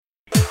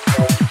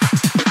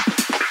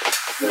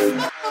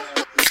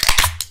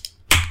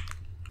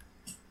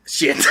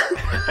shit.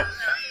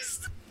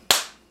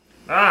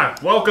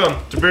 Welcome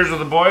to Beers with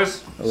the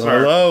Boys.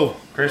 Hello.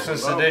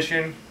 Christmas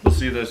edition. We'll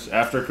see this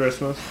after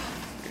Christmas.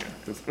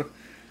 Yeah,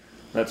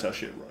 that's how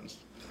shit runs.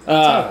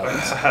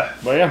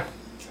 But yeah.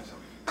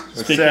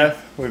 With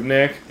Seth, with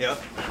Nick.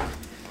 Yep.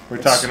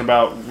 We're talking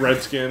about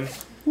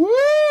Redskins.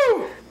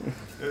 Woo!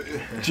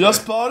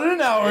 Just bought it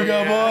an hour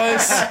ago,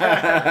 boys.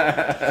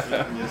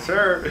 Yes,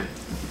 sir.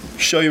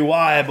 Show you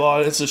why I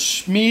bought it. It's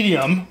a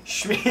medium.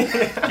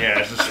 Yeah,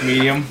 it's just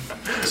medium.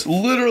 It's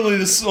literally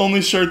the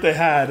only shirt they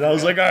had. And I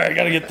was like, all right, I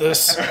gotta get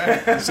this.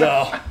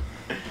 So,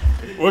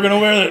 we're gonna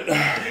wear it.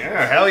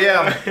 Yeah, hell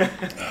yeah.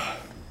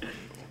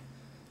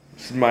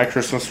 This is my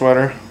Christmas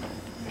sweater.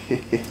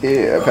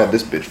 Yeah, I've had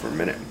this bitch for a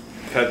minute.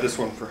 I've had this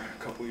one for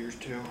a couple years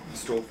too. I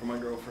stole it from my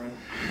girlfriend.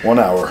 1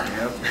 hour.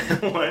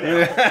 Yep. Don't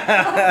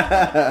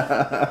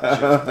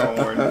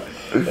worry.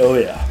 Oh,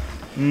 yeah.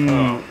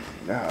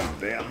 Oh,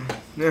 damn.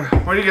 Yeah.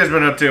 What have you guys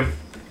been up to?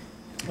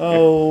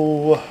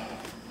 Oh,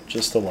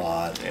 just a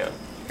lot.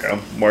 Yeah,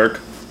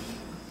 work.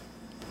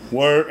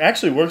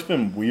 Actually, work's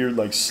been weird,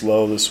 like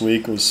slow this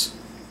week. Was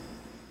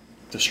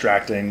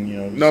distracting, you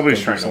know.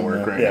 Nobody's trying to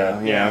work right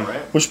now. Yeah.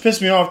 Right. Which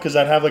pissed me off because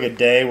I'd have like a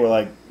day where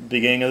like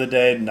beginning of the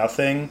day,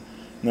 nothing.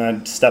 And then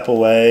I'd step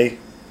away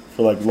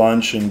for like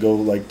lunch and go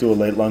like do a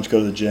late lunch, go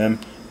to the gym.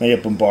 And I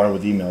get bombarded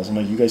with emails. I'm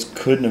like, you guys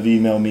couldn't have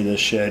emailed me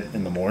this shit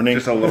in the morning.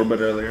 Just a little bit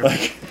earlier.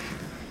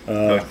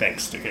 Like,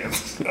 thanks to him.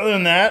 other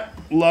than that,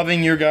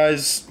 loving your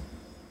guys'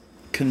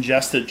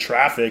 congested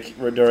traffic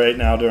right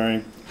now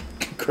during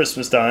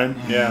Christmas time.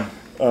 Yeah.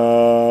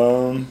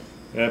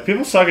 Yeah.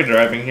 People suck at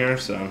driving here,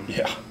 so.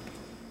 Yeah.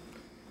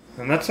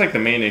 And that's like the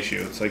main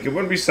issue. It's like it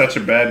wouldn't be such a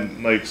bad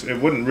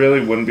it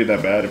wouldn't be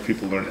that bad if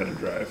people learned how to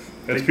drive.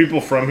 It's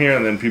people from here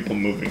and then people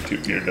moving to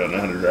here don't know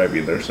how to drive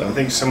either. So I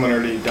think someone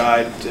already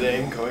died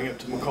today going up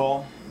to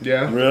McCall.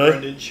 yeah, Really?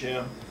 Brundage,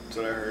 yeah. That's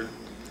what I heard.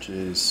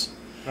 Jeez.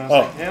 And I was Oh.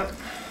 like, yeah.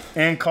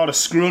 And caught a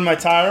screw in my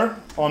tire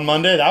on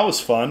Monday. That was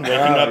fun. Waking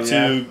up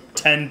to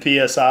 10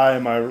 psi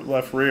in my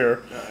left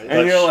rear.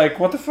 and you're like,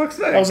 what the fuck's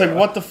that? I was like,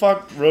 what the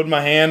fuck? Rode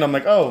my hand. I'm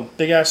like, oh,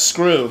 big ass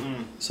screw.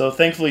 So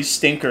thankfully,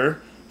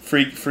 stinker,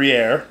 free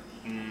air.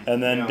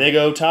 And then Yeah. Big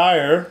O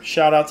Tire,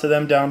 shout out to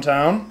them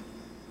downtown.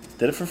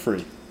 Did it for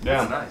free. Yeah.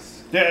 That's nice.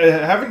 Yeah,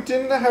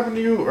 didn't that happen to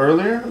you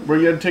earlier? Where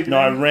you had to take? No,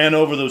 I ran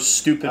over those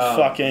stupid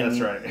fucking that's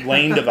right.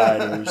 lane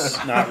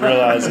dividers, not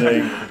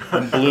realizing,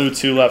 and blew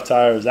 2 left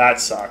tires. That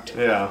sucked.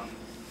 Yeah.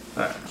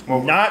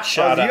 Not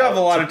shout out. You have a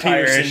lot to of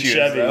tire Peterson issues.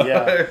 Chevy, Though.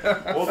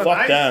 yeah. Well,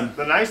 Fuck them.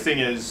 The nice thing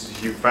is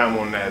you found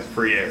one that has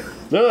free air.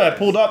 Literally, I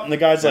pulled up and the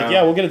guy's like, Yeah.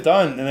 "Yeah, we'll get it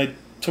done." And they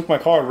took my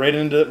car right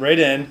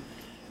in,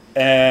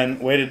 and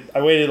waited.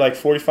 I waited like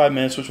 45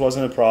 minutes, which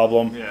wasn't a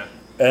problem. Yeah.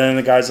 And then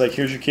the guy's like,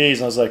 "Here's your keys."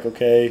 And I was like,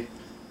 "Okay."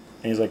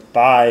 And he's like,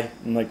 "Bye."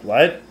 I'm like,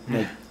 "What?" I'm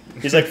like,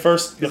 he's like,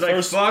 "First, He's like,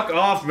 fuck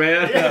off,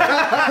 man.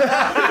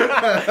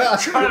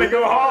 Trying to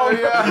go home.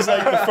 He's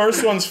like, "The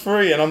first one's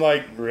free," and I'm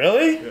like,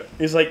 "Really?" Yeah.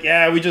 He's like,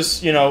 "Yeah, we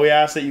just, we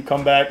asked that you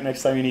come back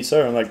next time you need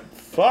service." I'm like,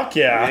 "Fuck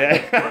yeah!"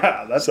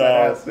 Yeah, that's So-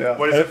 badass. Yeah.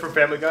 What is it for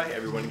Family Guy?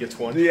 Everyone gets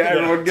one. Yeah,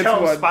 everyone gets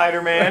Tell one.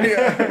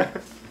 Spider-Man.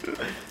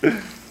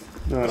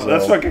 So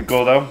that's fucking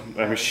cool though.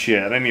 Oh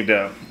shit! I need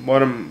to.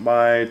 One of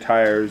my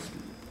tires.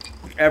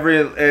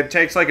 It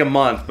takes like a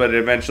month, but it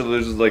eventually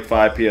loses like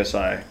 5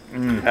 psi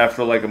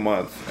after like a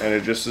month, and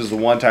it just is the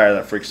one tire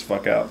that freaks the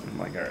fuck out. I'm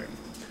like, all right,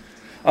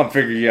 I'll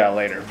figure you out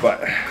later.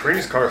 But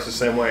Karina's car is the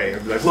same way.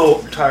 It'll be like,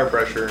 low tire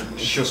pressure.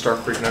 She'll start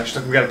freaking out. She's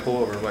like, we gotta pull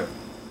over. I'm like,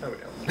 no, we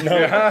don't.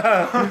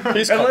 No,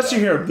 please calm unless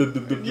you down.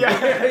 hear,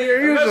 Yeah,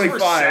 you're usually we're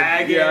fine.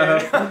 sagging.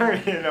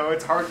 Yeah,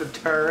 It's hard to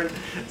turn.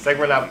 It's like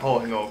we're not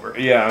pulling over.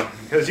 yeah,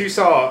 Because you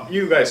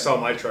guys saw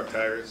my truck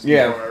tires.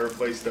 Yeah. Before I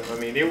replaced them. I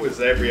mean, it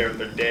was every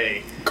other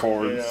day.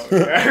 cords.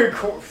 Yeah,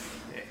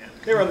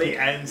 they were on the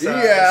end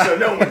side, Yeah. so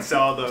no one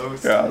saw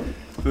those. Yeah,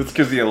 that's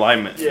because the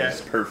alignment Yeah.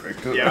 is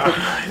perfect.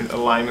 Yeah,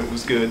 alignment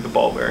was good. The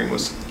ball bearing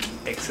was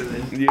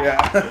excellent. Yeah.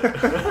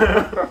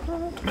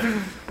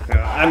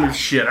 I mean,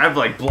 shit. I've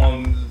like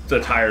blown the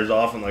tires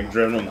off and like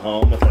driven them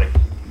home with like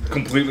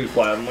completely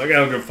flat. I'm like, I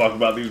don't give a fuck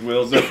about these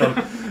wheels. They're from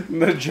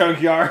the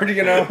junkyard,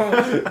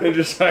 They're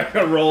just like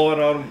rolling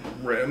on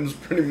rims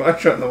pretty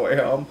much on the way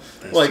home.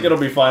 Like, it'll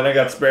be fine. I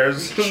got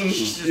spares.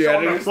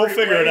 We'll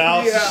figure it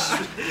out.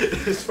 Yeah.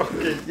 It's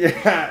fucking.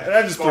 Yeah, and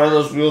I just throw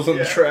those wheels in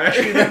the trash,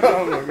 I'm like,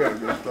 oh,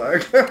 good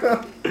fuck.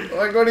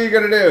 Like, what are you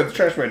gonna do? The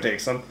trash might take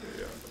some.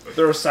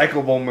 They're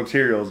recyclable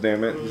materials,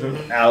 damn it.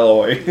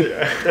 Alloy.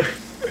 Yeah.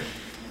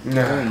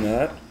 Doing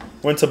that.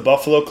 Went to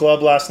Buffalo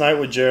Club last night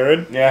with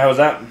Jared. Yeah, how was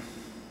that?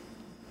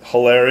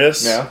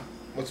 Hilarious. Yeah.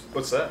 What's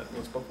that?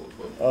 What's Buffalo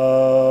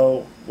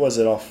Club? Was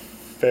it off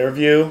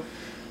Fairview?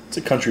 It's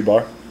a country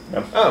bar.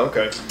 Oh,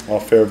 okay.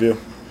 Off Fairview.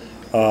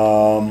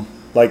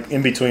 Like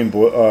in between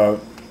the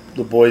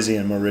Boise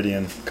and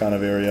Meridian kind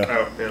of area.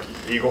 Oh, yeah.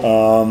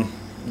 Eagle.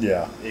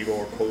 Yeah. Eagle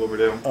or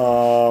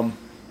Cloverdale.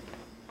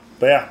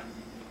 But yeah,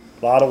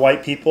 a lot of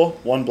white people.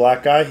 One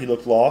black guy. He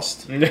looked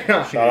lost.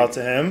 Yeah. Shout out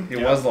to him. He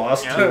was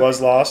lost. Yeah. He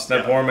was lost.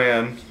 That poor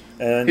man.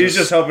 And He was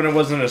just hoping it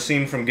wasn't a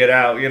scene from Get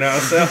Out,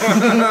 So.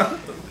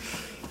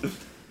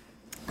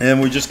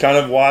 And we just kind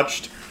of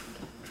watched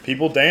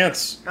people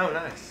dance. Oh,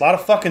 nice. A lot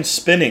of fucking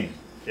spinning.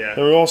 Yeah.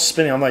 They were all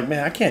spinning. I'm like,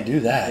 man, I can't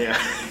do that.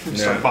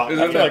 Yeah.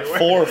 After like 4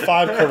 or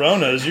 5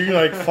 Coronas, you're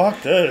like,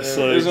 fuck this.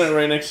 Yeah. Like, Isn't it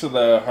right next to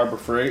the Harbor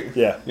Freight?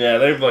 Yeah. Yeah,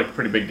 they have like a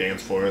pretty big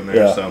dance floor in there.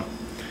 Yeah. So.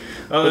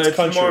 It's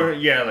country. More,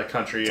 yeah, like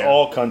country. it's Yeah.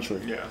 all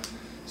country. Yeah.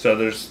 So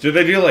do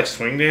they do like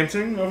swing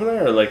dancing over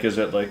there, or like is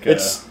it like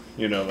It's-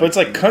 like, But it's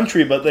like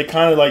country, but they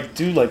kind of like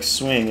do like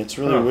swing. It's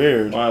really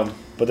weird. Wild.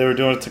 But they were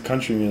doing it to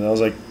country music. I was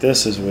like,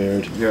 this is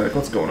weird. Yeah, like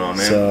what's going on,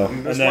 man? So,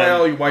 That's and why then-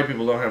 all you white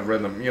people don't have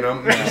rhythm, you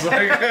know? It's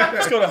like,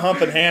 Let's go to Hump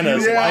and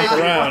Hannah's and Yeah. walk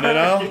around, you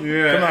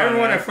know? yeah, Come on,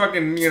 everyone man. at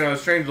fucking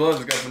Strange Love's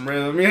got some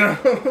rhythm, you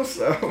know.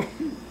 So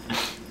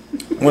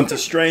Went to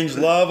Strange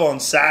Love on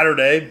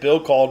Saturday. Bill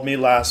called me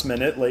last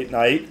minute, late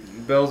night.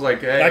 Bill's like,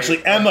 hey,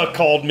 Actually, Emma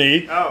called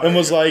me and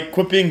was like,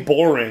 quit being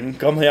boring.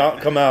 Come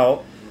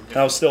out.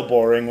 I was still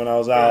boring when I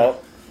was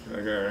out.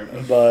 Okay,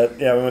 right. But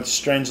yeah, we went to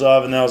Strange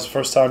Love, and that was the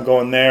first time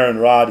going there.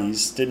 And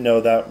Roddy's, didn't know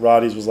that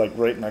Roddy's was like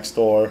right next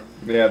door.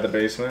 Yeah, the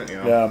basement.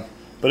 Yeah, Yeah,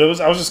 but I was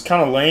just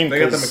kind of lame. they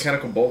got the 'cause-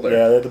 mechanical bull there.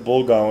 Yeah, they had the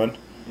bull going.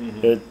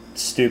 It's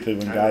stupid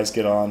when guys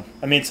get on.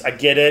 I mean, I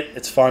get it.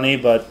 It's funny,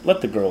 but let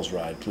the girls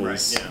ride,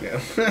 please.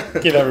 Right, Yeah.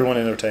 Give everyone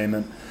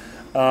entertainment.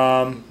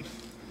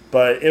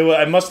 But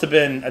it must have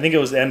been. I think it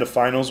was the end of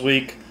finals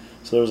week,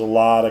 so there was a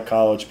lot of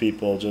college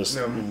people just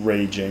Yeah.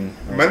 raging.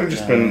 I was Might have like,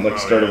 just nah. been like Oh,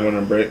 start of yeah.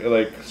 winter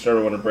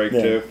break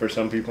Yeah. too for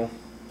some people.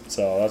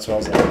 So that's why I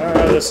was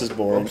like, this is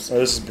boring. Or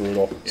this is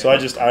brutal. So I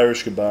just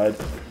Irish goodbye.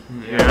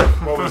 Yeah.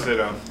 What was it?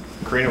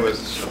 Karina was,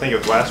 I think it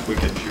was last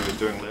weekend she was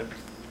doing lift.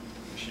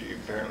 She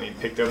apparently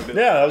picked up Bill.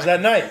 Yeah, that was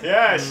that night.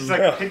 Yeah, she's like,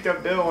 Yeah. picked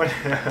up Bill. And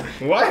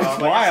What? Like,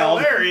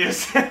 Wild.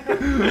 it's hilarious.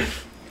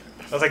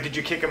 I was like, did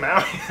you kick him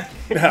out?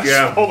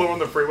 Yeah. Hold him on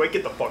the freeway.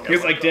 Get the fuck out.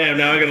 He's like, damn,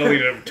 now I gotta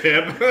leave a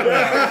tip.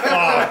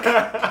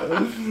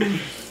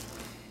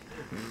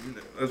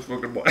 That's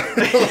fucking wild.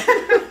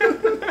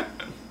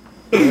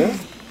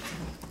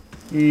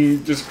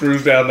 Just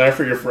cruise down there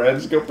for your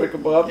friends. Go pick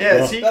them up.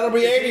 Yeah, is he- that'll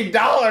be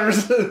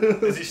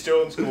 $80. Is he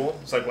still in school?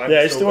 It's like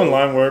Yeah, he's doing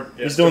line work.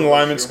 Yeah, He's doing the still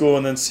lineman goes school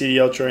and then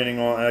CDL training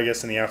on, I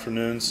guess, in the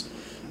afternoons.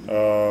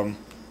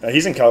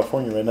 He's in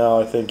California right now.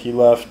 I think he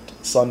left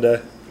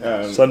Sunday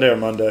or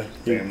Monday.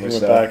 He family went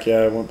stuff. back.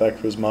 Yeah, went back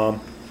for his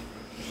mom.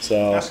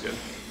 So, That's good.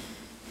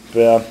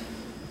 yeah.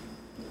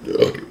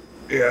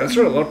 Yeah, that's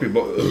what a lot of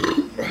people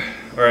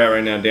are at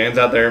right now. Dan's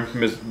out there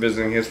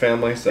visiting his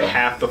family. So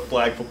Half the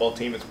flag football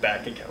team is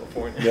back in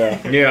California.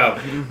 Yeah.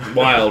 yeah,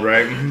 wild,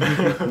 right?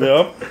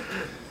 Yep.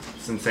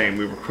 It's insane.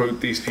 We recruit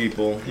these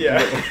people. Yeah.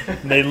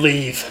 They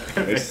leave.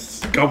 They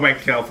go back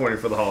to California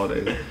for the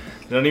holidays.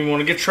 They don't even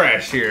want to get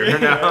trashed here.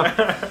 No.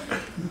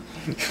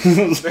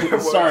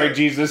 Sorry,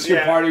 Jesus, your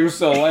Yeah. party was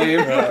so lame.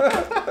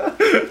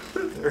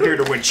 They're here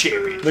to win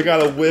champions. They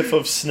got a whiff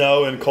of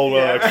snow and cold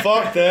weather. Like,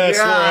 fuck this.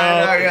 We're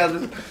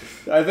out.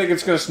 I think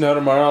it's gonna snow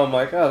tomorrow. I'm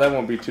like, oh, that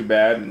won't be too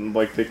bad. And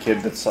like the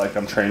kid that's like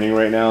I'm training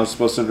right now is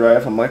supposed to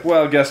drive. I'm like,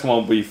 well, guess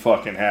won't be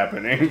fucking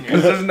happening.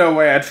 'Cause there's no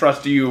way I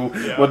trust you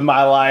Yeah. with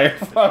my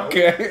life.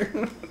 Okay.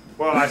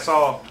 Well, I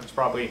saw it's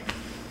probably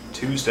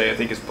Tuesday. I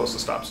think it's supposed to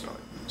stop snowing.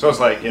 So it's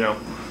like,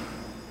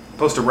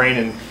 supposed to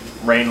rain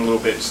a little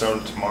bit, snow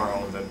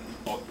tomorrow, and then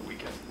all the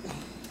weekend.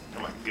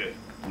 I'm like, good.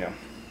 Yeah.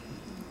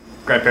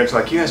 Grandparents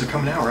are like, you guys are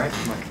coming out, right?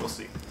 I'm like, we'll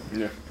see.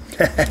 Yeah.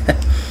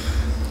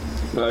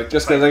 Like,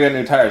 just because I got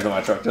new tires on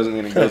my truck doesn't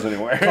mean it goes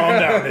anywhere. Calm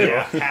down, dude.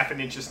 Yeah, half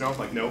an inch of snow. I'm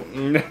like, nope.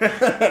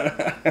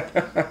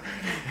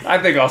 I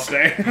think I'll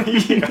stay.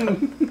 Yeah.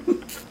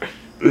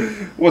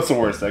 What's the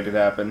worst that could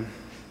happen?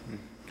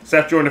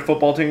 Seth joined a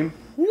football team.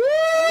 Woo!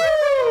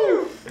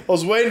 I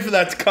was waiting for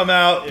that to come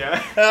out. Yeah.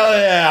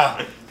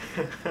 Hell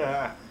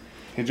yeah.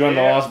 He joined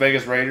the Yeah. Las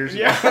Vegas Raiders.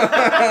 Yeah.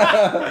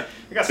 I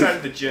got signed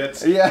with the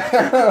Jets. Yeah.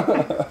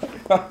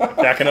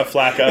 Backing up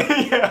Flacco.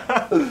 Yeah.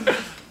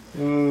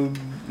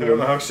 I don't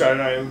know how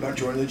excited I am about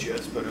joining the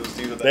Jets, but it was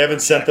due to that. They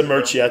haven't sent the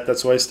merch yet.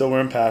 That's why he's still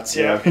wearing Pats.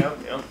 Yeah.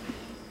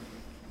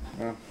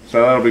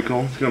 So that'll be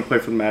cool. He's gonna play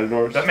for the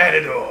Matadors. The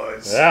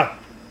Matadors. Yeah.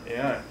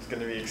 Yeah, it's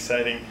gonna be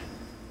exciting.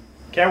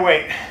 Can't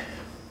wait.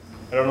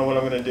 I don't know what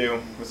I'm gonna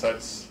do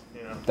besides,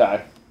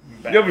 Die.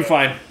 back You'll be up.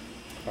 fine.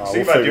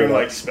 Think about doing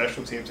like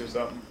special teams or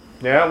something.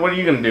 Yeah. What are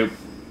you gonna do?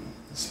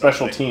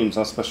 Special Something. teams,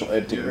 not special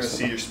ed You're gonna teams.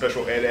 see your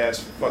special ed ass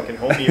fucking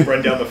homie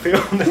run down the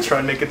field and try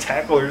and make a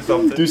tackle or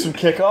something. Do some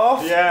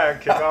kickoff. Yeah,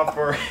 kick off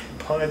or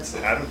punts.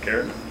 I don't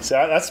care. See,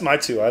 that's my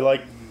two.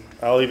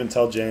 I'll even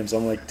tell James.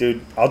 I'm like,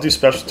 dude, I'll do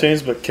special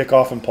teams, but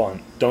kickoff and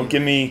punt. Don't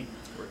give me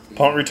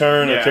punt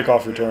return or Yeah.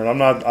 kickoff return.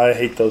 I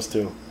hate those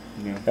two.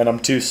 Yeah. And I'm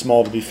too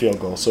small to be field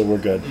goal, so we're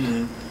good.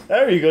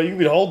 There you go. You can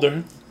be the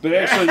holder. Do they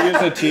actually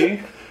use a T?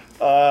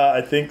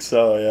 I think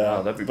so, yeah.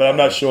 Oh, that'd be but I'm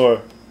not badass.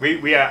 sure.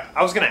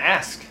 I was gonna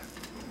ask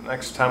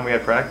next time we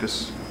had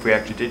practice if we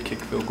actually did kick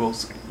field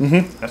goals.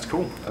 Mm-hmm. That's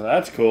cool. Oh,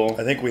 that's cool.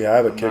 I think we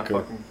have a I'm not kicker.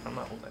 holding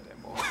that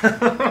damn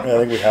ball. Yeah, I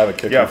think we have a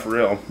kicker. Yeah, for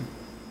real.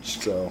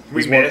 So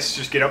We he's one- miss,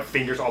 just get up,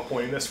 fingers all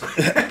pointing this way.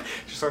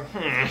 Just like,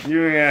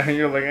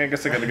 You're like, I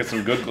guess I gotta get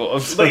some good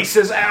gloves.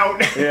 laces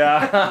out.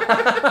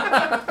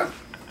 Yeah.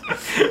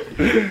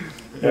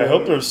 Yeah, I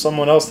hope there's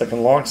someone else that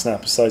can long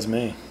snap besides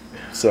me.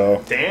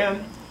 So.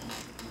 Dan?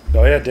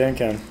 Oh yeah, Dan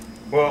can.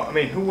 Well, I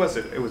mean, who was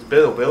it? It was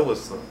Bill. Bill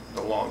was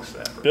the long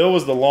snapper. Bill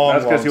was the long.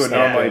 That's because he would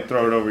snapper. normally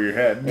throw it over your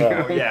head.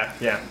 Yeah. Oh,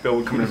 yeah. Bill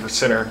would come in for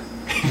center.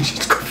 He'd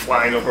just go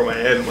flying over my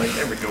head. I'm like,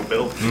 there we go,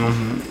 Bill.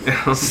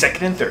 Mm-hmm.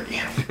 2nd and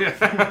 30.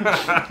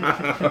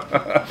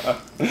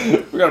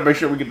 We gotta make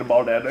sure we get the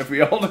ball down the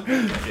field.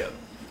 Yeah.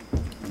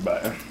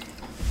 But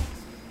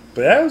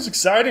yeah, it was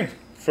exciting.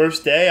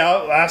 First day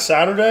out last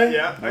Saturday.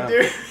 Yeah, I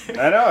do.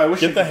 I know. I wish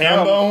Get you the could ham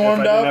come bone if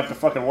warmed I didn't up. have to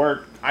fucking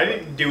work. I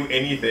didn't do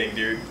anything,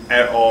 dude,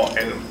 at all,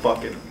 and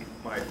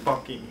my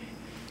fucking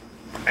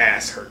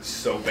ass hurts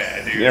so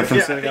bad, dude. Yeah,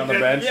 from sitting on the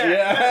bench?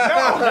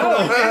 Yeah.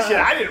 No, shit,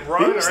 I didn't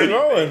run He or was anything,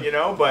 throwing. you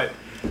know, but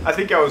I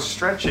think I was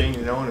stretching,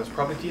 you know, and it was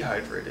probably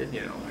dehydrated,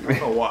 you know. I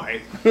don't know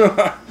why.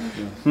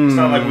 It's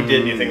not like we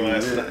did anything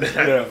last night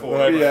before.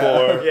 The night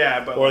before.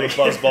 Yeah, but Or like, the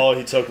buzz ball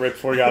he took right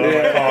before he got out of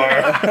the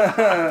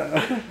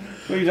car.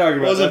 What are you talking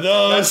about? Was it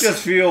That's those?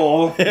 just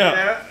fuel.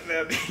 Yeah.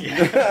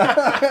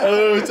 yeah. I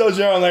literally told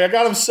John, like, I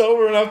got him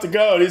sober enough to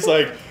go. And he's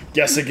like,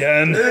 guess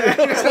again.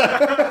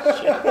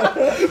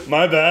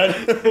 My bad.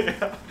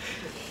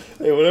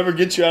 Hey, whatever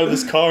gets you out of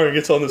this car and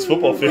gets on this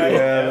football field.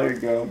 Yeah, there you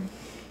go.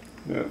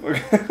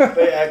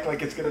 They act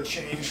like it's gonna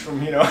change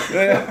from, you know,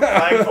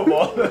 playing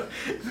football to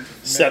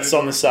Sets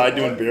on the side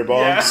doing beer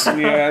bongs. Yeah.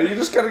 Yeah, you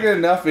just gotta get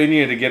enough in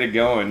you to get it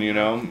going, you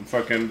know?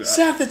 Fucking.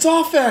 Seth, it's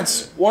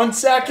offense. 1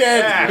 second.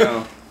 Yeah. You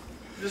know.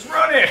 Just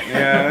run it.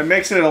 Yeah, it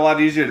makes it a lot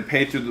easier to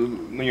play through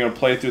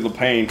the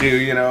pain too.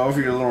 You know, if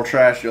you're a little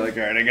trash, you're like,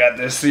 all right, I got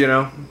this. You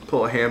know,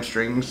 pull a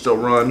hamstring, still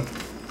run.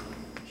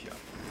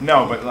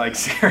 No, but like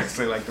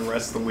seriously, like the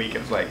rest of the week, I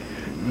was like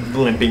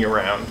limping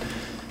around.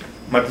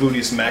 My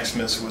gluteus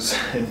maximus was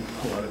in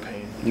a lot of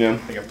pain. Yeah. I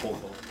think I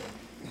pulled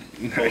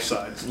both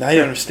sides. Now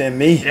you understand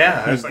me.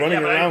 Yeah, I He's was like, running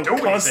yeah, but I around didn't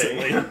do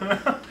constantly.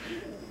 anything.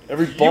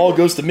 Every ball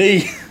goes to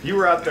me. You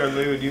were out there,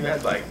 lewd. You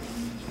had like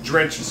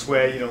drenched in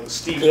sweat. You know, the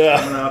steam Yeah.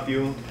 coming off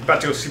you.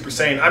 About to go Super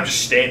Saiyan. I'm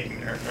just standing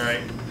there. All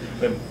right.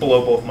 Then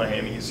blow both my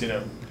hammies. You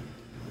know.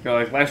 You're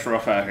like, life's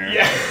rough out here.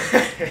 Yeah.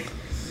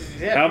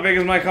 Yeah. How big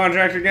is my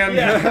contract again?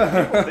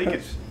 Yeah. People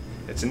think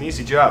it's an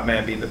easy job,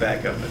 man, being the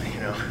backup, but you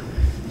know,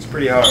 it's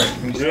pretty hard.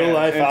 Real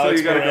life Until Alex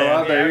you gotta go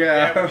out there,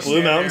 yeah. when you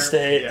Blue stand Mountain there,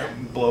 State. Yeah,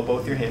 blow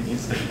both your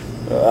hammies.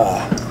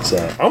 So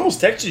I almost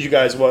texted you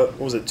guys. What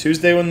was it?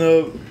 Tuesday when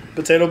the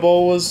Potato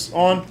Bowl was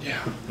on.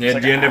 Yeah,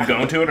 did you end up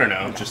going to it or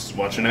no? Just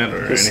watching it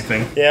or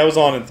anything? Yeah, I was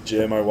on at the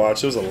gym. I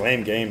watched. It was a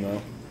lame game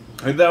though.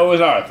 That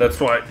was odd. That's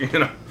why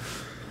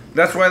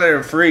That's why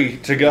they're free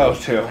to go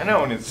to. I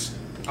know, and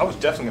I was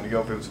definitely going to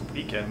go if it was a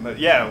weekend, but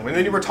yeah, when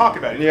then you were talking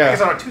about it, Yeah. I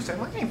guess on a Tuesday,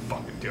 I'm like, I ain't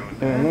fucking doing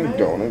that. I'm man. not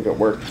going. I got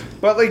work.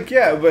 But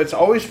but it's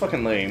always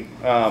fucking lame.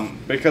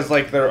 Because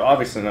they're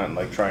obviously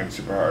not trying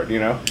super hard, you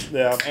know.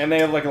 Yeah. And they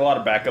have a lot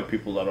of backup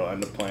people that'll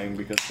end up playing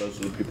because those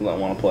are the people that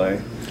want to play.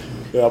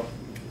 Yep.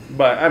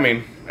 But I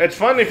mean, it's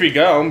fun if you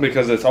go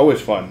because it's always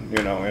fun,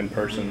 in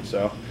person.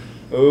 So,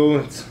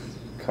 it's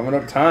coming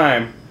up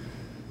time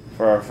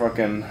for our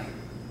fucking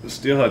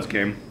Steelheads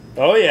game.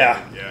 Oh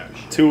yeah. Yeah.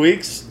 2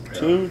 weeks.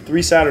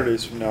 3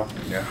 Saturdays from now.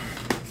 Yeah,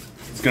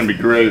 it's gonna be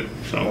great.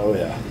 So Oh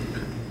yeah.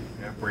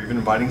 Yeah, we're even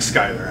inviting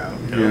Skylar out.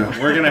 yeah,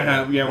 we're gonna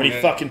have When he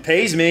fucking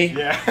pays me.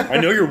 Yeah. I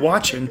know you're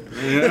watching.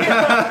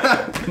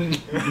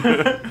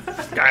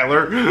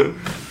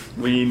 Skylar,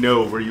 we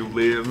know where you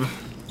live.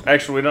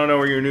 Actually, we don't know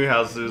where your new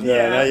house is.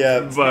 Yeah, not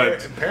yet.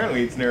 But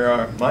Apparently it's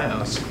near my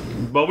house.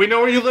 we know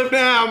where you live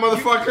now,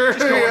 motherfucker.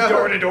 Going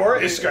door to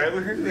door. Is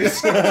Skylar here?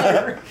 Is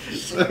Skylar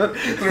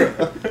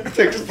here? It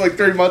takes us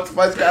 3 months to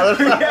find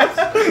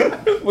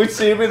Skylar. We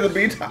see him in the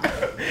meantime.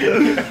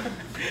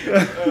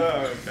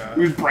 Oh, God.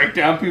 We just break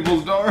down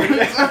people's doors. We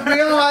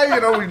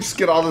just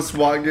get all the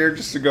SWAT gear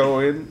just to go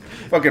in.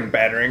 Fucking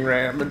battering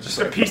ram and Just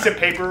a piece of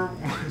paper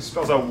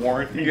spells out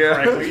warrant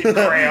Yeah. incorrectly.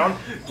 Crayon.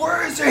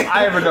 Where is he?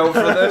 I have a note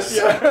for this.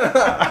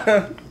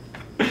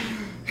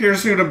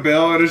 Here's who to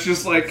bill, and it's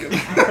just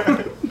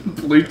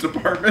police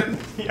department.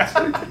 Yeah.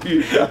 But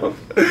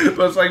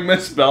it's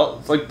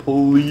misspelled. It's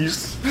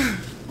police. Oh,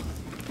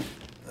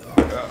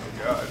 God.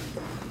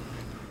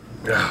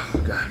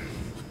 Oh, God.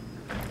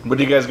 What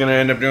are you guys gonna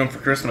end up doing for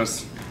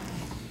Christmas?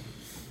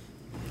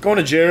 Going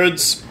to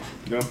Jared's.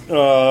 Yeah.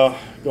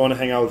 Going to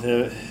hang out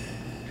with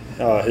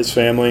his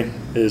family.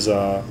 His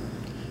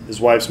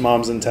wife's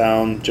mom's in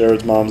town.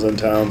 Jared's mom's in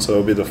town, so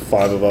it'll be the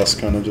 5 of us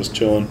kind of just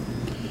chilling.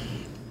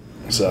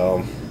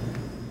 So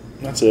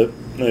that's it.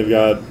 They've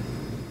got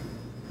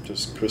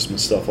just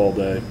Christmas stuff all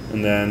day,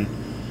 and then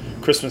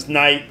Christmas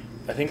night.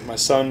 I think my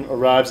son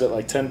arrives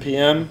at 10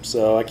 p.m.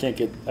 So I can't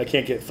get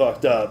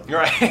fucked up.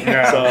 Right.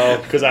 Yeah.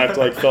 So because I have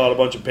to fill out a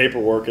bunch of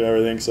paperwork and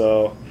everything.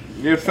 So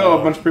You fill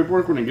out a bunch of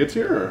paperwork when he gets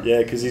here? Or?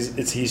 yeah, because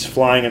he's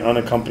flying an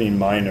unaccompanied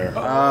minor.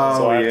 Oh,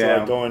 So I have yeah.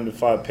 to go in to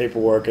file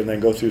paperwork and then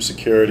go through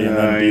security and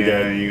then be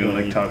there. You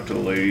can talk to the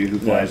lady who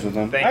flies with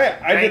him.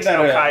 Thanks- I did thanks,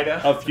 that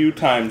Al-Qaeda. a few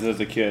times as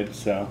a kid,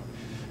 so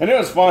and it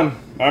was fun.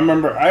 I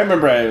remember I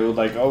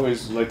would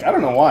always I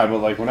don't know why, but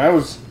when I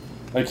was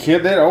a kid,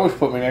 they'd always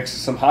put me next to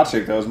some hot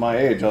chick that was my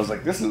age. I was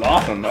like, this is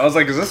awesome. I was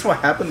like, is this what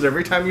happens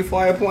every time you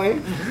fly a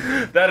plane?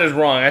 That is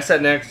wrong. I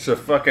sat next to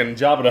fucking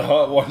Jabba the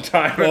Hutt one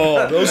time.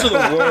 Oh, those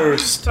are the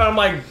worst. I'm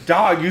like,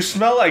 dog, you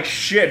smell like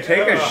shit.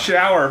 Take a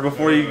shower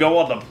before you go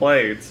on the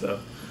plane. So,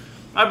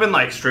 I've been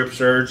like strip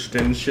searched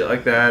and shit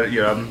like that.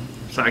 You know,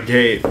 it's not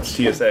gay, it's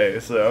TSA.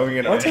 So,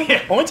 you know.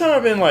 Only time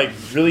I've been like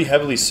really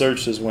heavily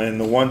searched is when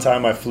the one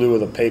time I flew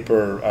with a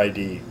paper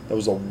ID. That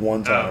was the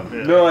one time.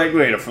 Yeah. They're like,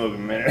 wait a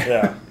fucking minute.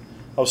 Yeah.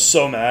 I was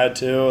so mad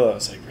too. I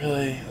was like,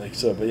 really? Like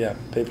so, but yeah,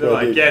 paper They're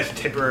ID. like, yeah, it's a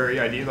temporary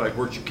ID. Like,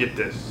 where'd you get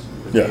this?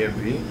 With Yeah.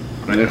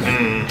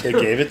 DMV? They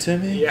gave it to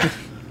me. Yeah.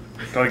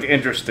 Like,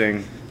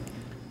 interesting.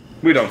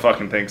 We don't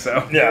fucking think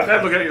so. Yeah.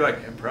 I'd look at you like,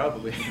 yeah,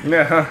 probably.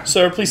 Yeah.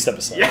 Sir, please step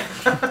aside.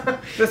 Yeah.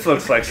 This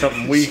looks like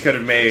something we could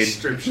have made.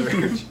 Strip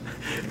search.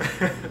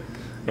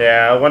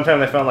 Yeah, one time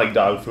they found like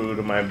dog food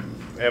in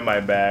my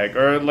bag,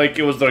 or like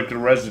it was like the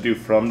residue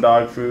from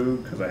dog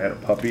food because I had a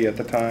puppy at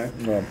the time.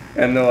 No.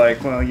 And they're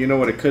like, well, you know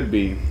what it could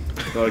be?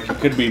 They're like, it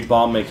could be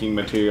bomb making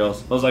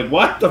materials. I was like,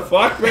 what the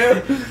fuck,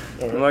 man?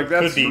 They're like,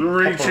 that's Could be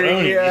reaching.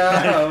 pepperoni.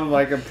 Yeah. I'm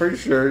like, I'm pretty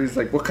sure. He's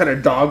like, what kind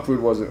of dog food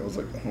was it? I was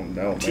like, oh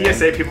no, man.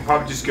 TSA people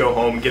probably just go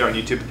home and get on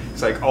YouTube.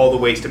 It's like all the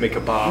ways to make a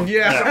bomb.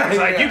 Yeah. Someone's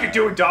like, Yeah. you could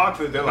do a dog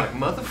food. They're like,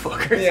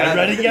 motherfuckers. Yeah. I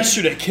read it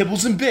yesterday.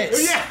 Kibbles and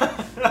bits. Yeah.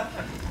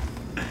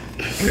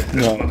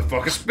 No.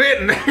 Motherfucker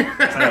spitting.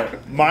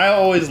 My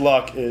always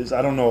luck is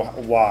I don't know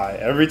why.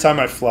 Every time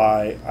I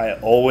fly, I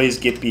always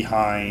get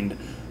behind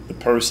the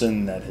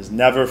person that has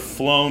never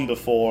flown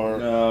before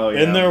Oh,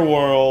 yeah. in their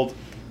world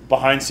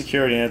behind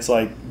security, and it's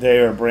like they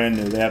are brand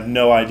new. They have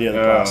no idea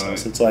the Oh,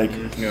 process. It's like,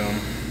 Yeah.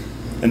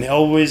 and they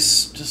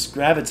always just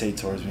gravitate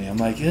towards me. I'm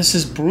like, this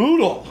is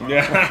brutal.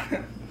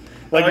 Yeah.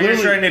 Like All you're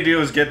literally, trying to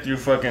do is get through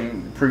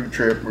fucking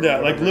pre-trip. or yeah,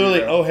 like whatever, literally,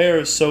 yeah. O'Hare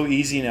is so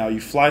easy now. You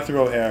fly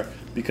through O'Hare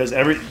because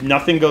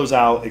nothing goes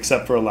out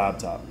except for a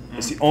laptop.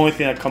 It's the only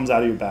thing that comes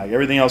out of your bag.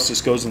 Everything else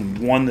just goes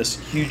in this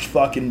huge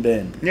fucking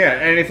bin. Yeah,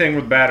 anything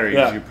with batteries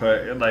Yeah. you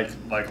put like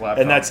laptop.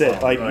 And that's it.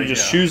 phone, Like you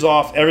just yeah. shoes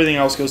off. Everything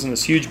else goes in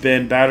this huge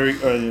bin, battery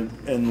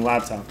and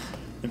laptop.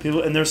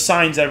 And there's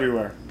signs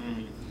everywhere.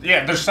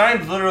 Yeah, there's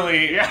signs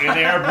literally in the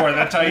airport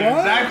that tell you What?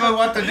 exactly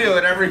what to do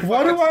at every.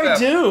 What do fucking I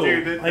step. do?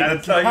 Dude, Like, That'll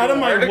tell get out you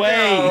of where my to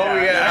way. go,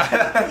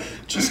 yeah.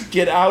 Just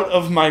get out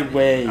of my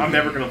way. I'm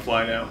never going to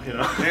fly now, you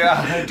know.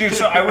 Yeah, dude.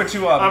 So I went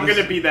to. I'm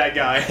going to be that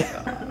guy.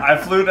 I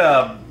flew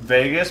to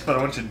Vegas, but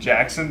I went to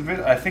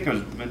Jacksonville. I think it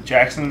was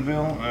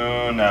Jacksonville.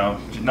 No,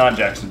 not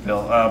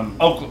Jacksonville.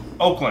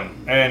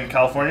 Oakland in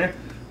California.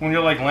 When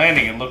you're like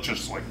landing, it looks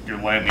just like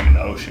you're landing in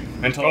the ocean.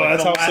 Until Oh, like,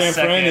 that's the how last San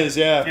Fran second. is,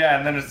 yeah. Yeah,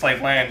 and then it's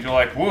like land. You're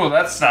like, whoa,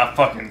 that's not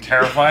fucking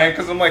terrifying.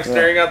 Because I'm like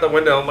staring out the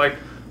window. I'm like,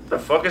 what the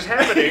fuck is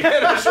happening?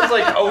 And it's just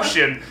like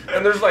ocean,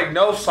 and there's like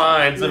no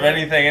signs of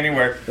anything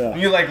anywhere. Yeah.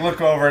 And you like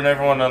look over, and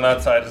everyone on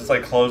that side just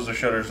like closed their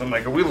shutters. I'm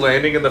like, are we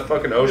landing in the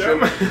fucking ocean?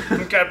 And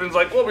the captain's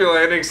like, we'll be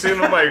landing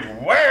soon. I'm like,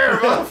 where,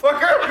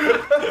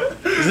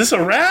 motherfucker? Is this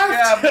a raft?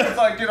 Yeah, but it's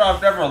like, you know,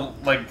 I've never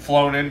like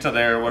flown into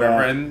there or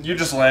whatever, Yeah. and you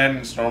just land and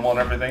it's normal and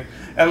everything.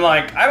 And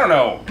like, I don't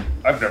know,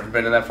 I've never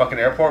been to that fucking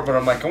airport, but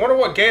I'm like, I wonder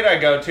what gate I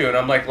go to, and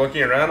I'm like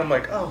looking around, I'm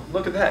like, oh,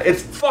 look at that,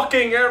 it's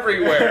fucking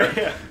everywhere.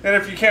 Yeah. And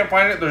if you can't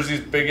find it, there's these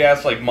big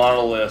ass like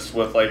monoliths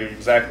with like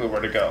exactly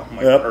where to go. I'm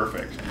like, Yep.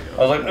 perfect.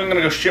 I was like, I'm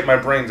gonna go shit my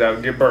brains out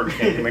and get Burger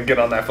King and get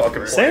on that fucking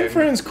plane. San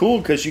Fran's cool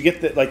because you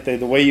get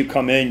the way you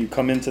come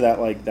into that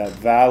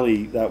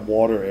valley, that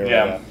water area.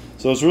 Yeah.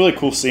 So it's really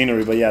cool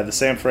scenery. But yeah, the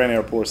San Fran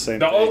airport, same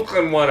The thing.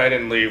 Oakland one, I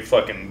didn't leave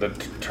fucking the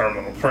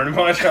terminal pretty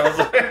much. I was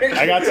like,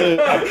 I got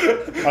to.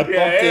 I bumped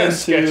yeah, it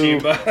is sketchy,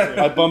 into. but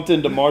I bumped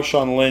into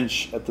Marshawn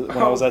Lynch when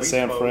I was at Holy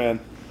San smoke. Fran.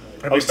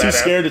 I be was too badass.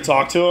 scared to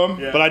talk to him,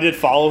 Yeah. but I did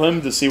follow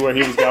him to see where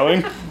he was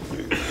going.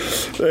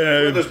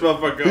 Where'd this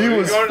motherfucker go? He He's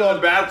was going to the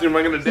fuck- bathroom.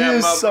 I'm gonna He dab him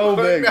is up. so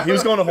big. He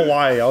was going to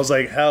Hawaii. I was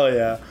like, hell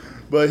yeah.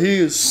 But he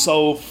is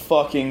so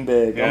fucking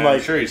big. Yeah, I'm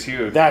like, sure he's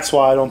huge. that's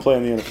why I don't play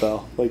in the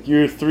NFL. Like,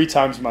 you're 3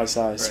 times my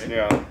size Right.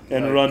 Yeah.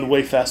 and Like, run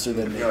way faster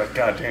than me You're like,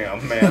 God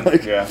damn, man.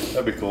 Like- Yeah,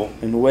 that'd be cool.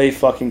 and way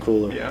fucking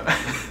cooler. Yeah.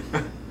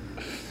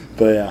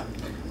 But yeah.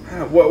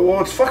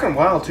 Well, it's fucking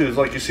wild too. Is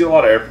like you see a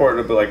lot of airport.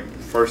 It'll be like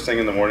first thing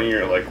in the morning.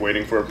 You're like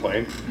waiting for a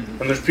plane,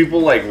 and there's people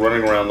like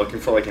running around looking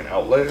for like an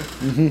outlet.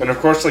 And of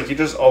course, like you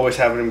just always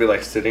happen to be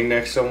like sitting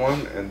next to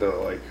someone, and they're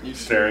like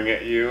staring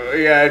at you.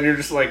 Yeah, and you're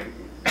just like.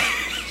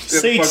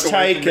 Seats fuck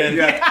away from me. taken.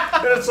 Yeah.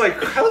 And it's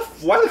like,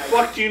 why the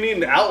fuck do you need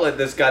an outlet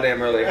this goddamn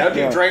early? How'd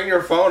you Yeah. drain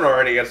your phone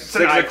already? It's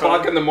an 6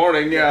 o'clock iPhone. in the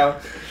morning. Yeah.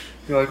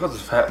 You're like, what the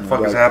fuck is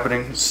Like-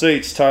 happening?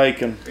 Seats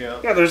taken. Yeah.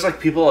 Yeah, there's like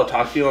people that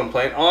talk to you on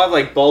plane. I'll have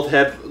like both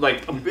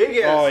like big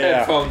ass Oh, yeah.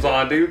 headphones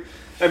on, dude.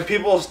 And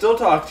people still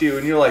talk to you,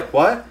 and you're like,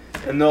 what?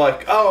 And they're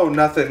like, oh,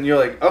 nothing. And you're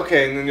like,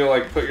 okay. And then you'll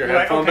like put your You're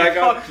like, headphone okay,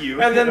 back on. fuck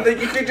you. And then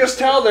you can just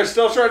tell they're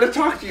still trying to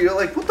talk to you. You're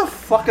like, what the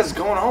fuck is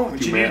going on with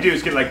What you, you need man? to do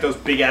is get like those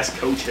big ass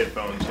Coach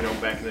headphones, you know,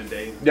 back in the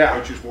day. Yeah.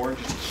 Coaches wore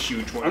just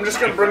huge ones. I'm just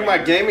gonna bring my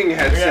gaming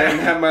headset Yeah. and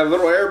have my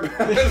little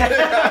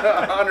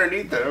airbag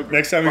underneath it.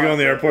 Next time we go in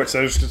the airport,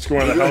 so just go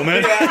on the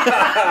helmet.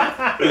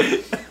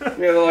 Yeah,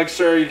 they're like,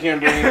 sir, you can't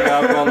bring any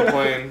alcohol on the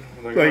plane.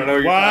 I'm like, I Like, know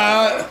you're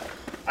what?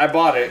 I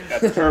bought it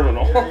at the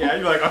terminal. Yeah,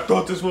 you're like, I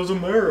thought this was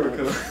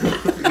America.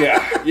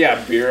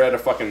 yeah, beer at a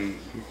fucking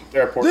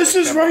airport. This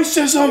is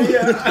racism.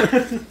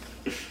 Yeah.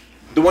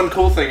 The one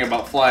cool thing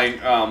about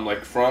flying,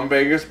 like from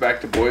Vegas back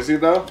to Boise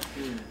though,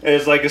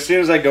 is like as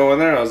soon as I go in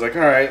there, I was like,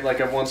 all right, like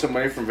I've won some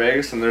money from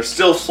Vegas, and there's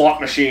still slot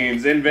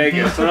machines in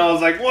Vegas, and I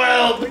was like,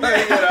 well, you know,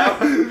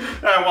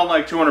 I won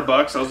like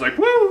 $200. I was like,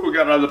 woo, we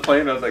got on the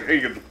plane. I was like, hey,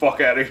 get the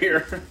fuck out of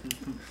here.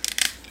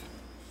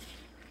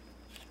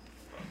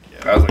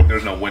 I was like,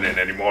 there's no winning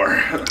anymore.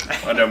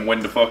 I didn't win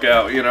the fuck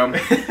out, you know.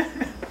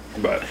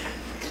 But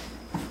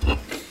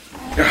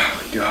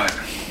oh god,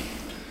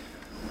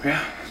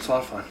 yeah. It's a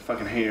lot of fun.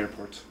 Fucking hate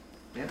airports.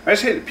 Yeah. I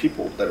just hate the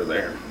people that are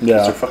there.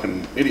 Yeah. They're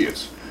fucking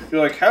idiots.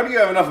 You're like, how do you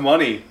have enough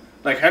money?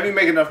 Like, how do you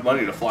make enough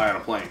money to fly on a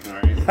plane,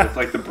 right? With,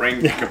 like, the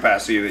brain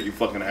capacity that you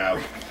fucking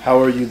have. How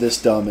are you this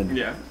dumb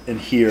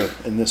and here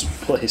in this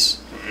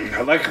place?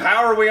 Like,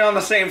 how are we on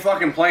the same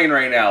fucking plane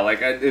right now? Like,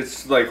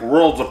 it's, like,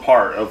 worlds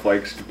apart of,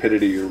 like,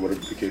 stupidity or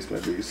whatever the case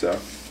might be, so.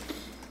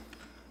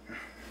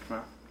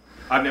 Well,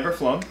 I've never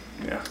flown.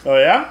 Yeah. Oh,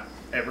 yeah?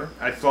 Ever.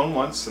 I'd flown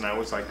once, and I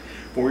was, like,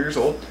 4 years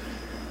old.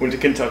 Went to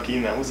Kentucky,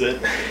 and that was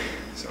it.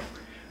 So,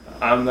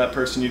 I'm that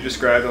person you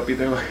described. I'll be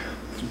there, like,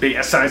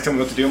 signs tell me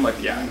what to do. I'm like,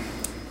 yeah,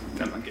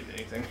 I'm not getting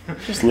anything.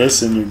 Just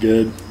listen, you're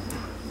good.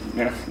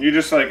 Yeah. You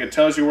just, like, it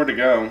tells you where to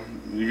go.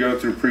 You go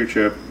through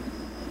pre-trip,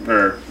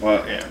 or,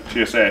 well, yeah,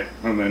 TSA,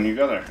 and then you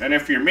go there. And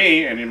if you're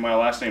me, and my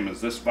last name is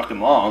this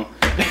fucking long,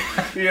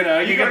 you know,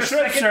 you get a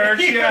strip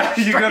search, yeah,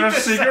 you go to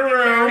secret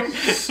room.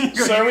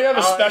 Sir, we have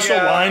a special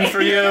line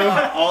for you.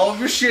 All of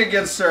your shit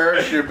gets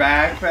searched, your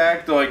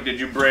backpack, they're like, did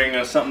you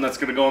bring something that's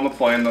going to go on the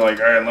plane? They're like,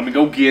 all right, let me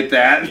go get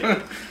that.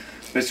 Yeah.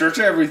 They search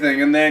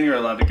everything, and then you're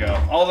allowed to go.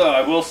 Although,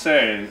 I will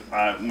say,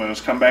 when I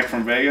was come back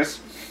from Vegas,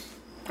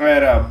 I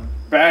had a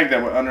bag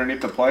that went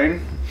underneath the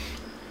plane.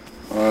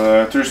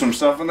 Threw some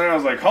stuff in there. I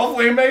was like,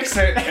 hopefully it makes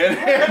it.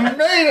 And it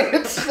made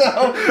it.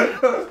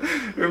 So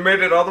we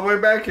made it all the way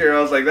back here.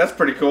 I was like, that's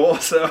pretty cool.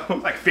 So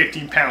like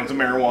 15 pounds of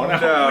marijuana.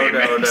 No.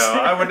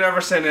 I would never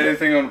send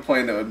anything on a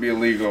plane that would be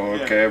illegal,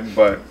 okay? Yeah.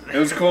 But it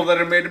was cool that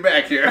it made it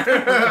back here.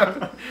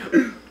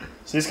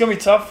 See, it's going to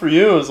be tough for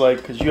you, is like,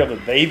 because you have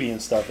a baby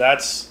and stuff.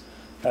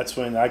 That's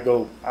when I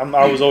go, I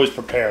was always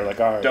prepared. Like,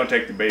 all right. Don't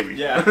take the baby.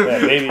 Yeah.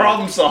 Baby.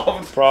 Problem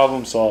solved.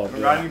 Problem solved. We're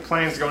not any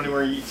plans to go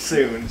anywhere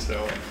soon,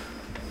 so.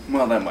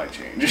 Well, that might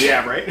change.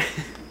 Yeah, right?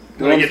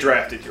 When you get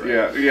drafted, you're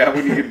right. Yeah,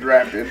 when you get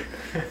drafted.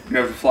 You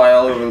have to fly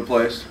all over the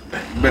place.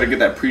 You better get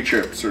that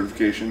pre-trip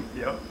certification.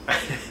 Yep.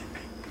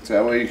 So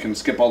that way you can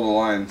skip all the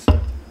lines.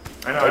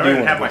 I know, I don't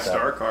even have my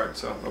star card,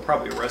 so they'll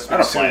probably arrest me I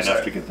don't fly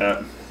enough to get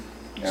that.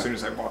 As soon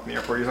as I walk in the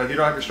airport, he's like, you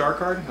don't have your star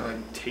card? He'll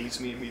like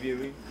tase me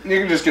immediately. You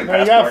can just get a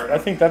passport. I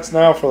think that's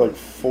now for like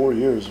 4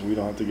 years. We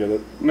don't have to get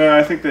it. No,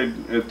 I think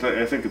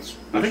it's.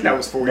 I think that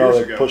was 4 years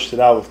ago. They pushed it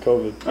out with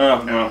COVID.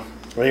 Oh, no.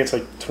 I think it's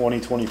like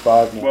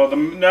 2025 now. Well,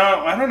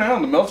 no, I don't know.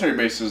 The military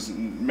bases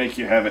make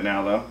you have it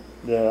now, though.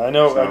 Yeah, I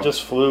know. So. I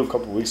just flew a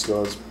couple weeks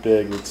ago. It's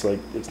big. It's like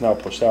it's now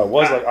pushed out. It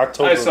was like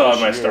October. I still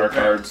have my star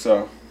card,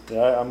 so.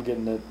 Yeah, I'm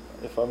getting it.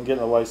 If I'm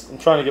getting a license, I'm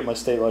trying to get my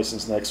state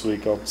license next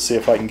week. I'll see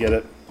if I can get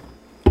it.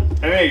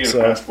 I need to get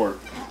a passport.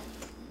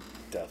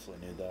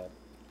 Definitely need that.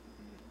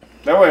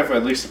 That way,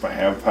 at least if I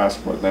have a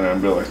passport, then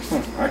I'd be like,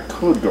 I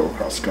could go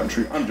across the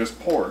country. I'm just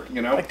poor,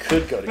 you know? I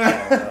could go to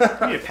Canada.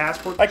 You need a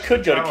passport? I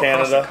could go to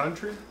Canada. The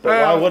country? But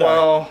why would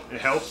I?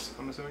 It helps,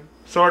 I'm assuming.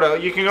 Sort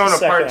of. You can go into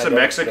parts of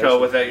Mexico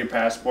especially. without your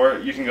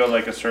passport. You can go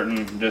like a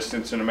certain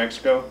distance into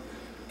Mexico.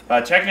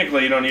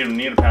 Technically, you don't even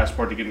need a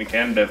passport to get into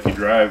Canada if you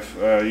drive.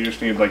 You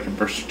just need like your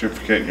birth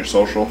certificate and your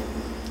social,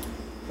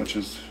 which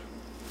is...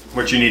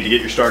 What you need to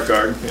get your star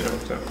card, you know,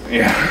 so.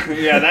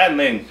 Yeah, that and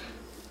then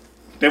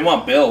they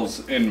want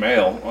bills in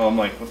mail. I'm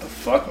like, what the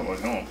fuck? I'm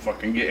like, I don't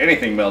fucking get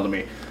anything mailed to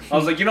me. I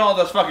was like, you know, all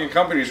those fucking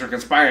companies are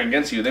conspiring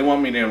against you. They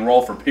want me to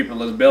enroll for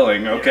paperless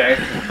billing, okay?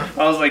 Yeah.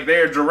 I was like, they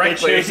are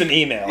directly... Here's an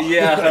email.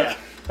 Yeah.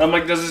 I'm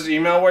like, does this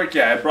email work?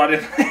 Yeah, I brought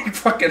in like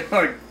fucking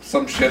like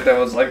some shit that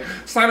was like,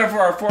 sign up for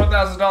our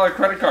 $4,000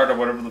 credit card or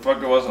whatever the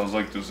fuck it was. I was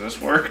like, does this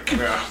work?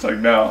 Yeah. It's like,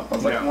 no. I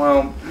was like,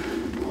 well,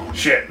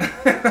 shit.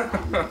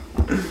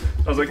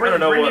 I was like, I don't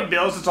know what.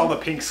 Bills, it's all the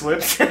pink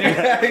slips.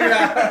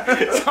 Yeah.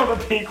 It's all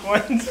the pink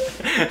ones.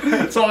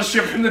 It's all the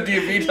shit from the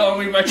DV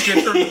telling me my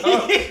shit's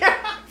revoked.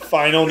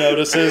 Final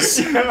notices.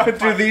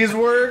 Do these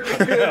work?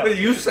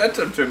 You sent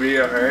them to me,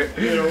 alright.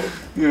 You know.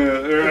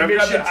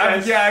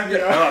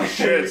 Oh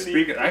shit,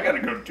 speaking, I gotta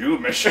go do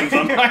missions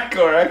on my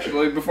car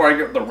actually before I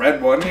get the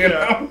red one, you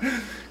know?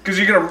 Because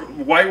you get a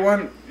white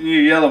one, you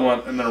get a yellow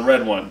one, and then a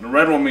red one. The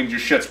red one means your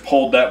shit's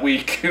pulled that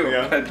week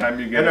by the time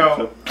you get it.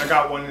 So. I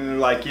got one, and they're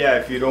like, yeah,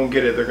 if you don't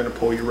get it, they're going to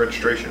pull your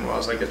registration. Well, I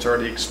was like, it's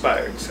already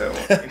expired, so.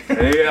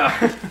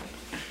 Yeah.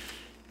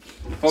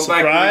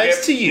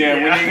 Surprise to you.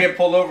 Yeah, when you get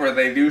pulled over,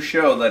 they do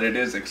show that it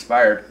is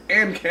expired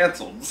and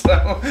canceled.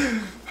 So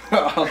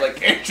I was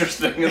like,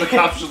 interesting. And the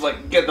cop's just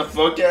like, get the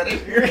fuck out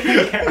of here.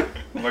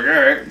 I'm like, all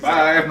right,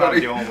 bye. I'm not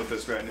dealing with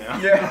this right now.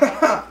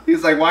 Yeah.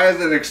 He's like, why is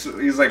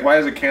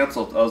it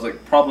canceled? I was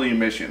like, probably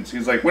emissions.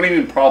 He's like, what do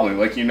you mean probably?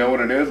 Like, you know what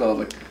it is? I was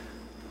like,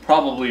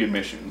 probably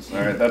emissions.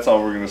 All right, that's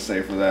all we're gonna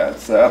say for that.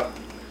 So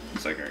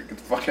it's like, all right, get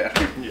the fuck out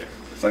of here. Yeah.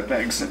 It's like,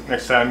 thanks.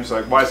 Next time, he's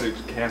like, why is it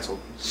canceled?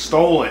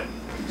 Stolen.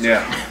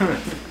 Yeah.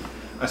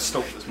 I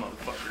stole this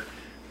motherfucker.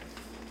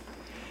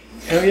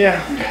 Hell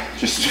yeah.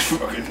 Just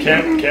fucking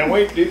Can't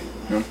wait, dude.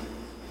 Yeah.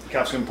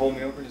 Cop's gonna pull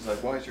me over. He's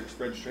like, why is your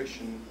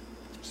registration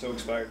so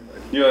expired?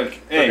 Like, You're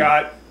like, hey,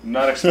 forgot.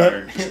 not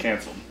expired, just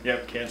canceled.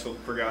 Yep, canceled.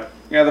 Forgot.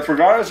 Yeah, the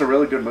forgot is a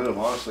really good move.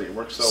 Honestly, it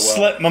works so well.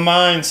 Slipped my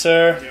mind,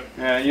 sir. Yep.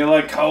 Yeah, you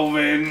like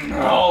COVID, and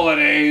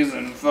holidays,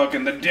 and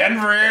fucking the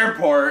Denver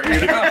airport.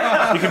 You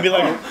know? You can be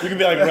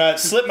like Rat.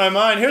 Slipped my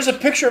mind. Here's a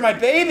picture of my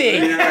baby.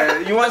 Yeah,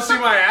 you want to see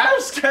my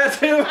ass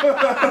tattoo?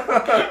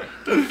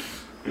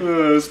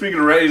 Speaking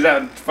of Ray, he's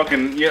out in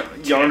fucking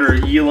yonder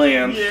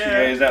Eland.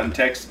 Yeah, he's out in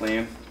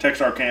Texland.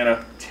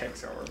 Texarkana.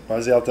 Texas. Why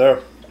is he out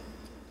there?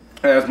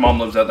 Yeah, his mom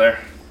lives out there.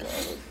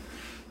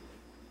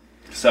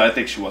 So I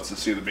think she wants to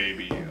see the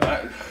baby.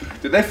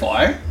 Did they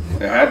fly?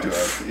 They had to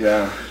have.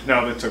 Yeah.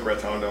 No, they took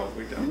Red Hound all the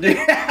way down.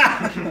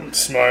 Yeah.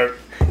 Smart.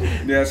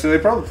 Yeah, so they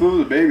probably flew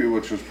the baby,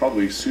 which was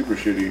probably super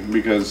shitty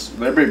because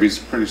their baby's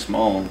pretty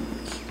small.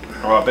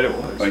 Oh, I bet it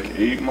was. Like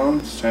 8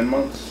 months, 10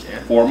 months,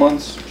 Yeah. 4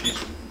 months.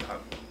 She's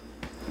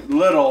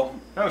Little.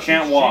 no,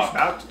 Can't walk. She's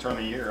about to turn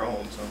a year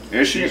old. So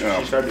Is she? She's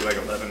Oh. got to be like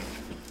 11.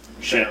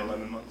 Shit. 10 or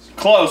 11 months.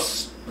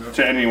 Close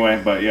to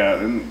anyway, but yeah,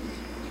 and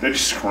they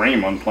just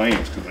scream on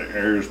planes because their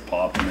ears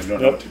pop and they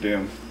don't know what to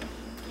do.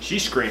 She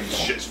screams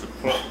shit for the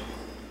fun.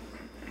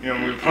 You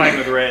know, we were playing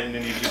with Red, and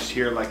then you just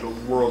hear like the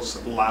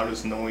world's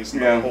loudest noise in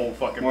the whole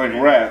fucking Like,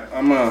 plane. Rat,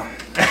 I'm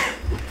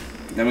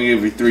let me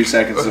give you 3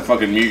 seconds to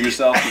fucking mute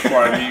yourself before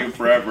I mute you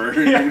forever.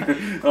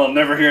 I'll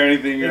never hear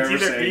anything you It's ever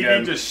either say Evie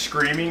again. just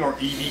screaming or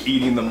Evie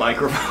eating the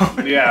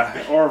microphone.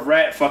 Yeah, or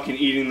Rat fucking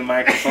eating the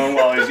microphone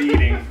while he's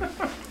eating.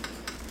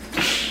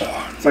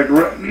 It's like,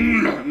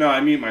 no, I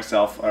mute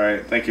myself. All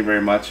right, thank you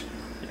very much.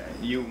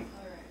 Yeah,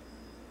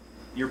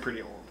 you're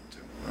pretty horrible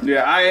too.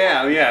 Yeah, I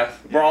am. Yeah,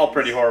 we're all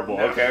pretty horrible.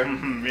 Okay,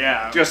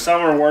 Yeah. just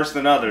some are worse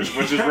than others,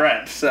 which is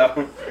Rat.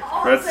 So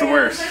All Red's I'm the saying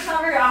worst. is There's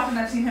not very often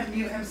I've seen him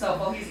mute himself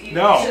while he's eating.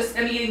 No. It's just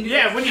him eating.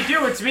 Yeah, when you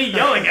do, it's me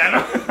yelling at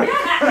him.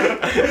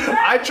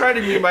 I try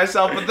to mute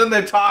myself, but then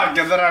they talk,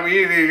 and then I'm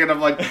eating, and I'm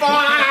like,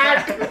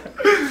 fuck!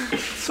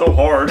 It's so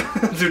hard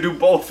to do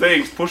both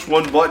things. Push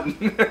one button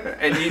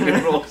and eat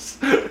noodles.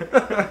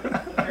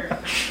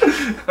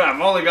 I've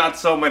only got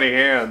so many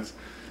hands.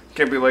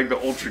 Can't be like the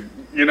ultra,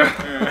 you know?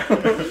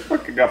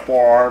 Fucking got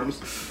 4 arms.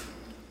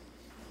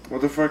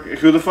 What the fuck?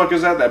 Who the fuck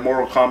is that? That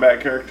Mortal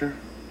Kombat character?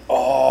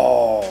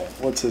 Oh,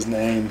 what's his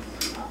name?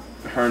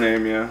 Her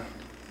name, yeah.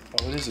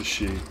 Oh, it is a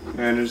she.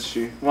 And is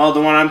she? Well,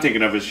 the one I'm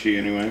thinking of is she,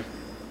 anyway.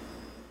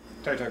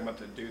 You're talking about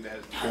the dude that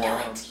has 4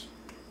 arms.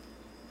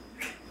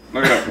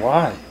 Look at that.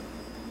 Why?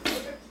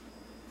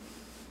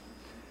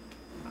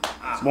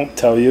 Won't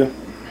tell you.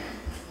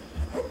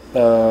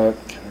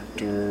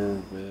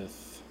 Character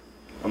with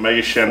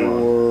Omega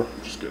Shenron.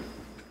 4 Just good.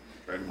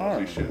 Dragon Ball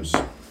Z shit. arms.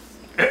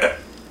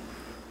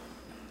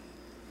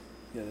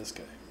 Yeah, this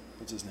guy.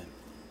 What's his name?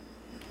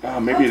 Oh,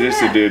 maybe it is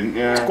the dude.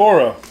 Yeah.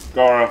 Goro.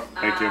 Goro.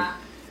 Thank you.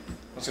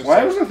 What's it Why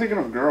say? was I thinking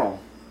of girl?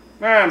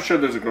 I'm sure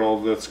there's a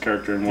girl that's a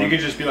character in You one. could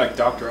just be like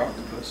Dr.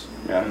 Octopus.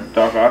 Yeah,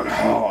 Doc Ock.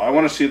 Oh, I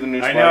want to see the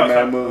new I know, I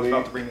Spider-Man was movie.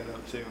 about to bring that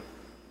up too.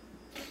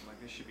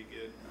 Like, this should be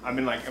good. I've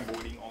been like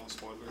avoiding all the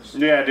spoilers.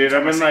 Yeah, dude,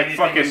 I've been like Anything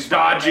fucking with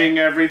Spider-Man. dodging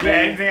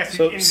everything.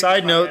 So,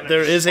 side note,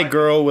 there is a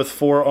girl with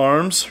 4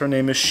 arms. Her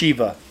name is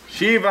Shiva.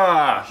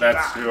 Shiva!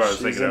 That's who I was She's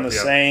thinking in of. the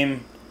Yeah.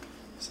 same,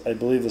 I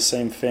believe, the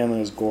same family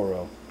as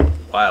Goro.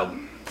 Wild.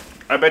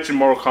 I bet you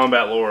Mortal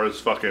Kombat lore is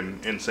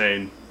fucking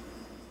insane.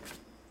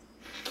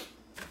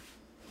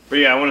 But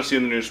yeah, I want to see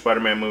the new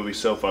Spider-Man movie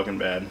so fucking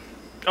bad.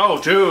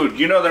 Oh, dude,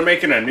 you know they're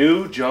making a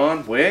new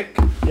John Wick?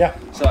 Yeah.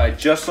 So I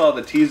just saw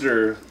the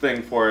teaser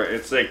thing for it.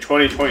 It's like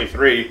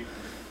 2023,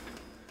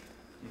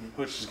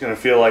 which is gonna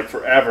feel like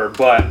forever.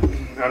 But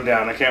I'm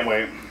down. I can't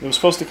wait. It was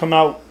supposed to come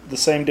out the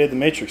same day The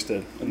Matrix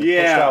did. And they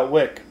Yeah. pushed out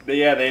Wick. But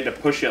yeah, they had to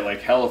push it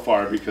like hella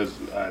far because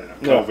I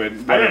don't know Yeah. COVID. I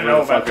didn't Whatever know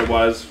the fuck about it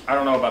was. I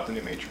don't know about the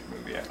new Matrix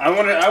movie yet. I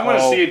want to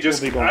Oh, see it.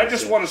 Just we'll be going I to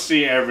just see it. want to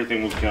see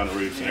everything with Keanu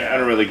Reeves. In it. Yeah. I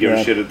don't really give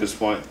Yeah. a shit at this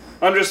point.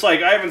 I'm just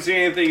like I haven't seen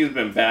anything he's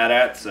been bad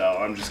at, so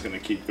I'm just gonna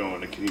keep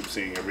going to keep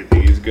seeing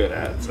everything he's good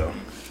at. So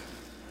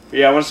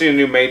yeah, I want to see a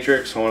new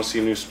Matrix. I want to see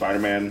a new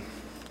Spider-Man.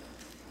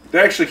 They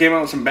actually came out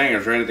with some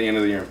bangers right at the end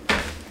of the year,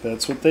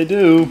 That's what they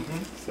do.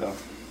 so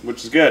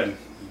which is good.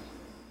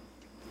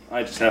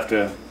 I just have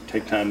to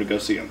take time to go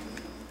see them.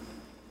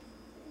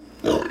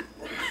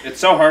 It's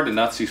so hard to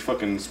not see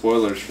fucking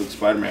spoilers for the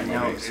Spider-Man movie.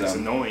 No, it's so.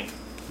 annoying.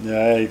 Yeah,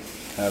 I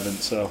haven't,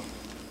 so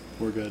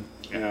we're good.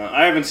 Yeah,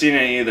 I haven't seen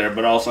any either,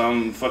 but also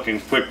I'm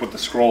fucking quick with the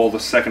scroll the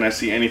second I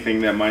see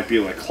anything that might be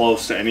like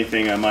close to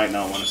anything I might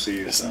not want to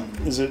see. So.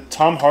 Is it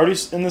Tom Hardy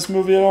in this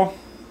movie at all?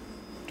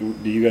 Do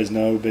you guys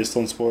know based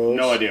on spoilers?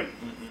 No idea.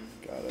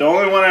 Got it. The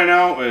only one I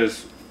know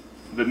is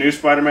the new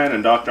Spider-Man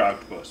and Dr.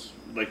 Octopus.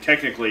 Like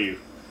technically,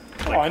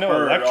 like I know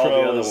heard Electro. all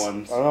the other is-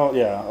 ones. I know,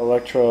 yeah,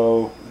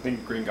 Electro. I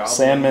think Green Goblin.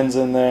 Sandman's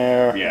in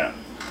there. Yeah.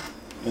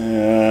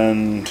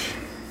 And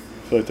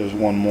I feel like there's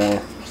one more.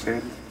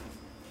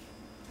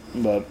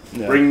 But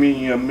yeah. Bring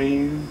me a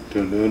meal.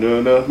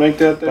 Make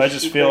that. But I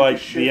just feel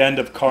like the end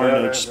of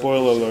Carnage.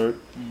 Spoiler alert.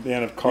 The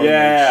end of Carnage.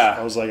 Yeah.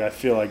 I was like, I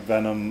feel like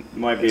Venom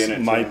Might be in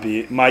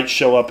it, might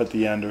show up at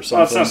the end or Well,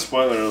 something. it's not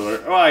spoiler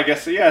alert. Well, I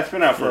guess it's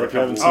been out for Yeah, a if you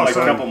haven't couple, seen like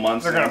a it. couple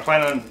months. They're now. gonna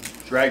plan on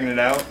dragging it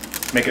out,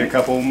 making a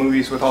couple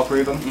movies with all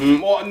three of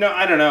them. Well, no,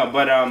 I don't know,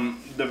 but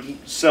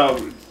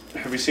so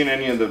have you seen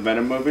any of the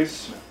Venom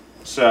movies?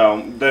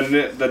 So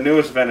the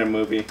newest Venom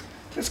movie,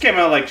 this came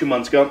out like 2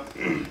 months ago.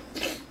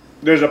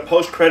 There's a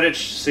post-credit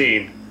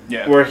scene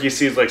Yeah. where he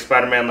sees like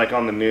Spider-Man like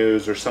on the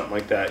news or something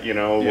like that, you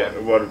know, Yeah.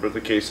 whatever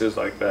the case is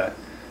like that,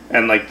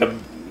 and like the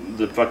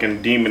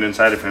fucking demon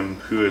inside of him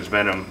who is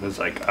Venom is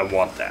like, I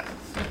want that.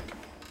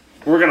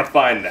 We're gonna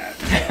find that.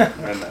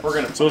 And We're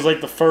gonna. So it was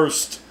like the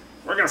first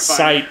we're gonna find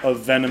sight of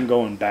Venom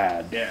going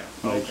bad. Yeah.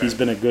 Like he's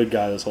been a good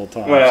guy this whole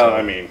time. Well, so.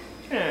 I mean,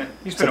 Yeah.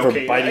 He's been Except for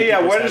okay. biting- yeah.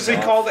 What people's is he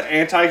heads called?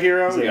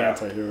 Anti-hero? He's an Yeah.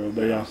 anti-hero,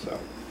 but yeah. So,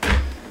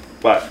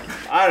 but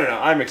I don't know.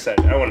 I'm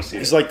excited. I want to see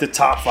He's it. like the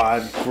top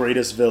 5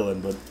 greatest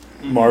villain, but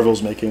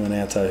Marvel's making an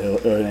anti-hero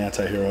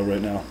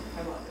right now.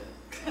 I love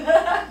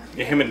it.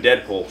 Yeah, him and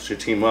Deadpool should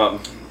team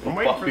up. I'm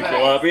waiting Fuck for people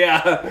that. up.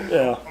 Yeah.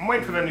 Yeah. I'm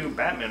waiting for the new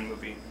Batman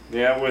movie.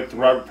 Yeah, with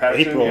Robert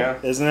Pattinson. April, Yeah.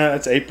 isn't it?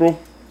 It's April.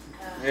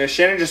 Yeah.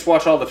 Shannon just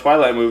watched all the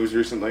Twilight movies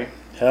recently.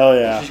 Hell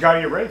yeah. She's got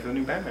to get ready for the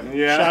new Batman movie.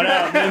 Yeah. Shout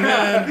out,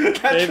 man. That's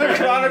the Favorite-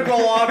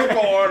 chronological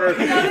order for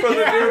the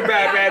new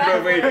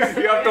Batman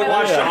movie. You have to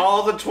watch Yeah.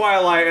 all the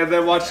Twilight and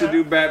then watch the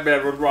new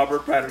Batman with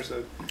Robert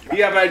Pattinson.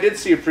 Yeah, but I did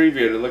see a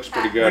preview. It looks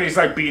pretty When good. he's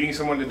like beating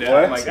someone to death,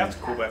 What? I'm like, that's a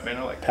cool Batman.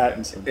 I like that.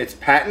 Pattinson. It's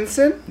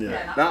Pattinson?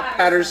 Yeah. Not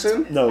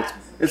Patterson? No, it's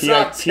It's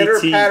not Peter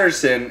P-I-T-T.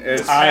 Patterson.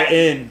 It's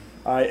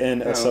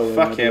I-N-S-O-N.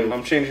 fuck him.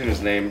 I'm changing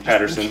his name.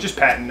 Patterson. It's just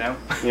Patton now.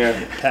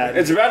 Yeah. Patton.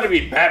 It's about to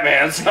be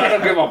Batman, so I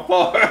don't give a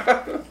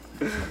fuck.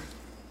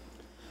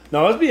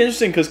 No, it'd be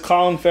interesting because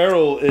Colin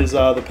Farrell is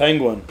the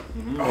Penguin,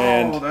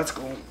 and that's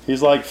cool.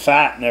 he's like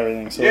fat and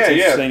everything. So it's Yeah,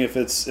 yeah. interesting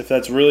if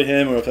that's really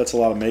him or if that's a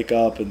lot of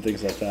makeup and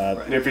things like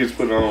that. If he's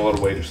putting on a lot of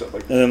weight or something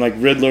like that. And then like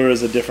Riddler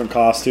is a different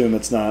costume.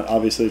 It's not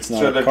obviously it's not.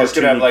 So a they're just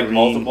gonna have cartoony like green.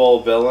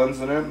 multiple villains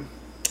in it?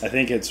 I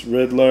think it's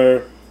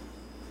Riddler,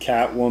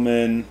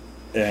 Catwoman,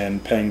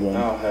 and Penguin.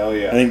 Oh, hell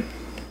yeah. I think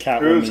Catwoman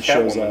Who's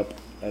shows Catwoman? up.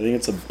 I think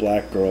it's a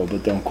black girl,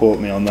 but don't quote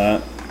me on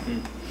that.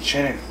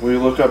 Shannon, will you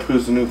look up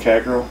who's the new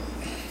Catgirl?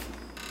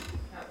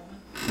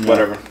 Catwoman.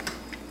 Whatever.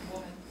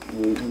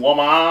 Woman.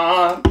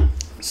 Woman!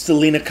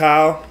 Selena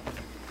Kyle.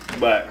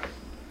 But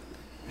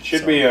it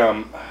should be,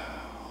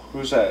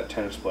 who's that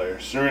tennis player?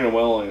 Serena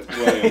Williams.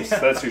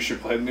 That's who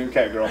should play the new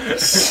Catgirl.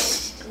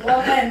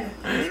 Woman.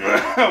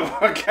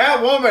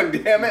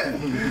 Catwoman, damn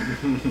it!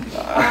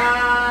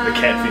 The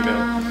cat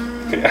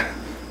female. Yeah.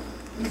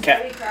 Zoe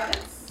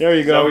Kravitz. There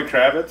you go. Zoe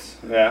Kravitz?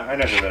 Yeah, I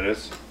know who that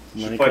is.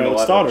 She Lenny played in a Kravitz's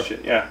lot daughter. of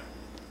shit. Yeah.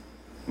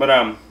 But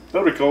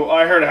that would be cool.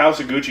 I heard House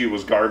of Gucci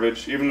was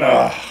garbage, even though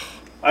Ugh,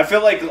 I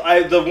feel like the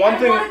one I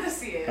thing wanted to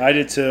see it. I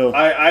did too.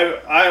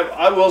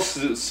 I will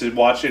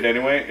watch it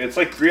anyway. It's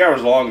like 3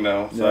 hours long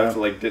though, so I Yeah. have to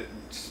like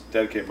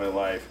dedicate my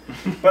life.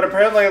 But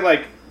apparently,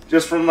 like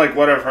just from like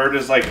what I've heard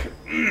is like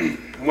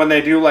when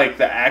they do like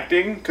the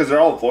acting, because they're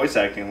all voice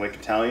acting like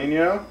Italian, you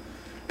know.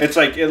 It's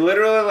like it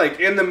literally like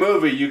in the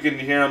movie you can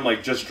hear them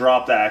like just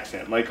drop the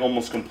accent like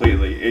almost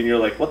completely, and you're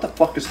like, what the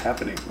fuck is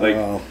happening? Like,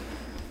 Wow.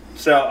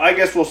 so I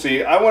guess we'll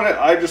see.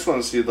 I just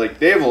want to see like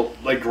they have a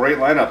like great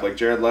lineup like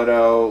Jared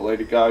Leto,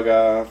 Lady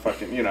Gaga,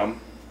 fucking you know,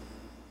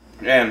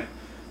 and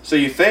so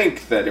you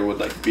think that it would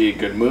like be a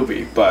good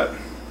movie, but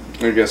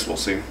I guess we'll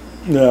see.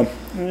 Yeah,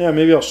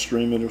 maybe I'll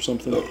stream it or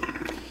something.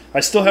 I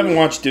still haven't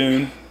watched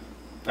Dune.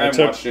 I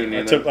haven't watched Dune I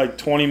either. took like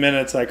 20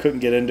 minutes. I couldn't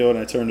get into it. and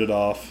I turned it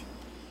off.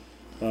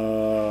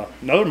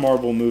 Another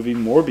Marvel movie,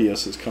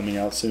 Morbius, is coming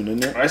out soon,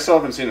 isn't it? I still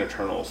haven't seen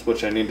Eternals,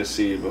 which I need to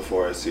see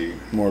before I see.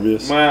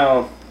 Morbius.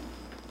 Well,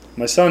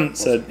 My son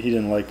said he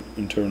didn't like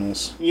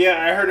Internals.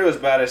 yeah, I heard it was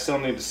bad. I still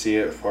need to see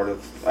it. Part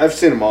of I've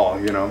seen them all,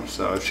 you know,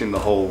 so I've seen the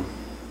whole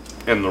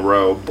in the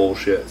row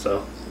bullshit.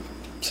 So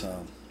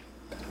So,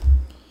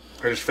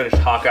 I just finished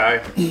Hawkeye.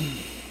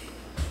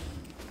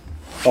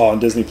 oh, on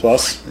Disney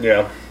Plus.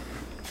 Yeah.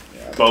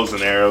 Bows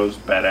and arrows,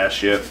 badass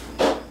shit.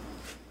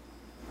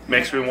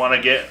 Makes me want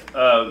to get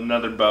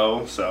another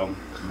bow, so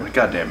like,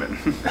 god damn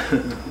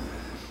it.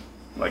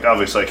 Like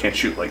obviously I can't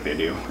shoot like they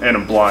do, and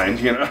I'm blind,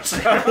 you know. So,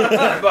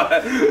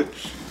 but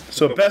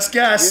So, best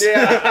guess.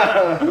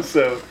 yeah,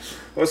 so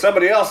well,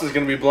 somebody else is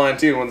gonna be blind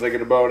too once I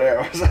get a bow and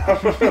arrow. So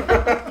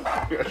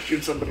I'm gonna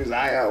shoot somebody's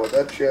eye out with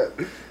that shit.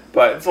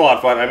 But it's a lot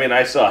of fun. I mean,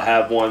 I still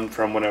have one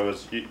from when I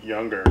was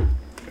younger.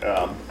 I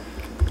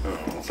don't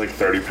know, it's like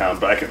 30 pounds,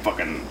 but I can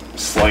fucking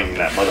sling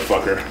that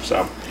motherfucker.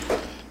 So,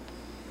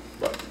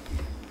 but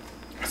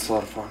it's a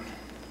lot of fun.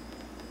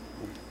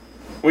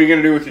 What are you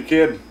gonna do with your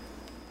kid?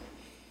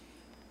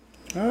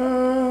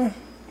 Have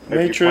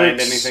Matrix. you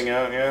planned anything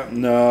out yet?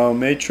 No,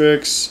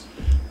 Matrix.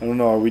 I don't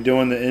know. Are we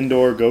doing the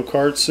indoor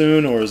go-kart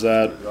soon, or is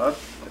that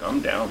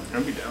I'm down.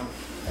 I'll be down.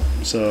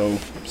 so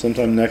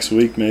sometime next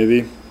week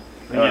maybe?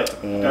 Don't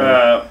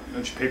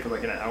you pay for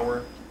like an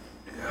hour?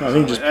 I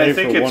think just pay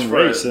for one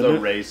race, the isn't it?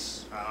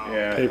 race. Oh.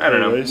 Yeah, Pay I don't per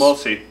know. race. We'll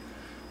see.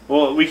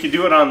 Well, we could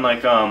do it on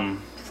like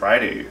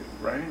Friday,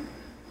 right?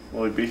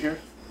 Will he be here?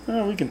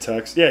 We can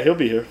text. Yeah, he'll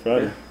be here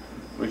Friday. Yeah.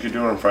 We could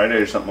do it on Friday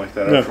or something like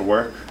that Yeah. after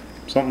work.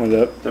 Something like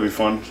that. That'd be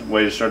fun.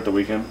 Way to start the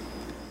weekend.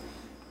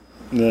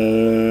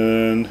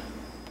 Then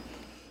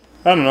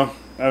I don't know.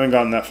 I haven't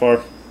gotten that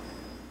far.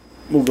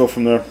 We'll go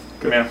from there.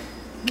 Yeah.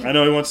 I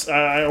know he wants.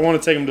 I want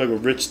to take him to like a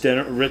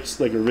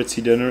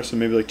ritzy dinner. So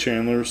maybe like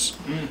Chandler's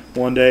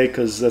one day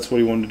because that's what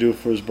he wanted to do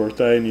for his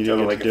birthday, and he didn't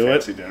get like to do a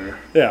it. fancy dinner.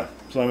 Yeah.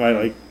 So I might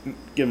like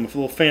give him a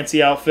little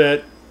fancy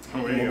outfit.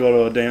 Oh, And we'll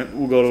go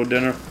to a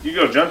dinner. You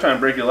go jump time,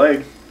 break your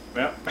leg.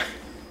 Yeah.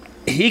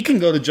 He can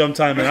go to jump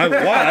time and I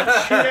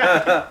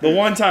watch. The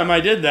one time I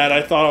did that,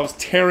 I thought I was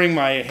tearing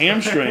my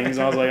hamstrings.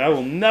 I was like, I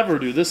will never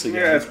do this again.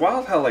 Yeah, it's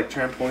wild how like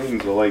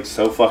trampolines are like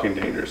so fucking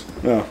dangerous.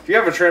 No. If you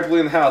have a trampoline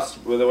in the house,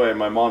 by the way,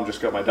 my mom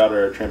just got my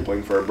daughter a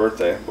trampoline for her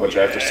birthday, which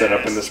I have to set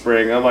up in the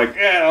spring. I'm like,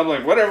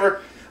 whatever.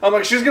 I'm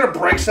like, she's gonna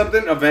break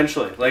something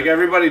eventually, like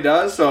everybody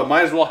does. So it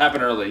might as well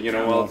happen early, you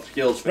know. Well, it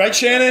heals. Right,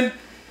 Shannon?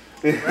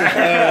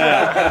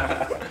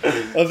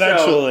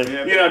 Eventually.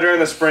 So, you know,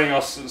 during the spring,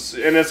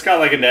 and it's got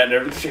like a net and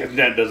everything.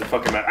 Net doesn't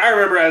fucking matter. I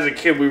remember as a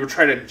kid, we would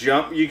try to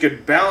jump. You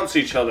could bounce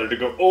each other to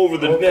go over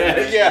the net.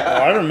 Oh,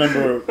 Yeah. I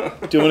remember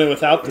doing it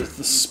without the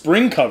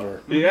spring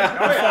cover. Yeah.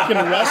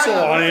 Fucking wrestle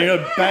on it,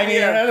 you're banging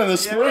your head on the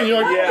spring.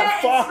 You're like, Yeah.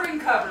 what the fuck? Spring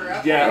cover.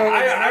 Okay. Yeah.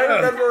 I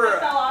remember.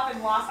 Fell off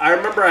and lost. I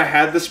remember I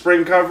had the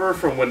spring cover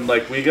from when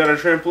like we got a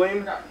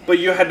trampoline, but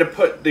you had to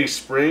put the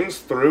springs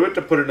through it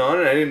to put it on,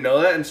 and I didn't know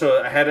that, and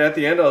so I had it at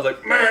the end. I was like,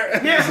 meh.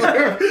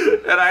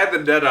 And I had the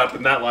net up,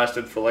 and that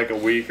lasted for like a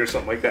week or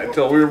something like that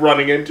until we were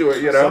running into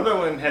it, you know.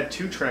 Sutherland had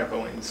 2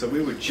 trampolines, so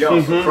we would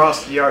jump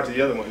across the yard to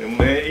the other one, and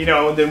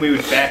then we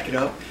would back it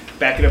up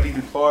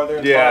even farther.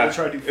 And Yeah. farther,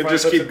 try to do And front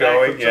just flips keep and back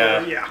going, flips yeah.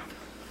 over. Yeah.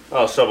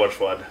 Oh, so much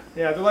fun.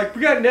 Yeah, they're like,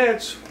 we got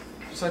nets.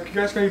 It's like, you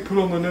guys gonna put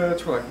on the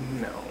nets? We're like,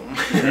 no.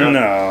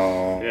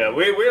 No. Yeah,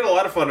 we had a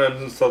lot of fun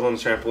on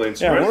Sutherland's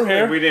trampolines. Yeah, we're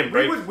here. We didn't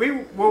break.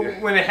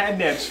 When it had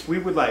nets, we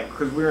would like,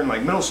 because we were in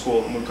like middle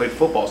school and we played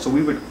football, so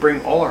we would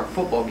bring all our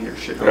football gear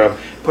shit on, Yeah.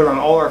 put on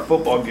all our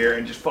football gear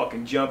and just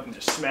fucking jump and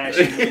just smash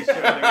into each other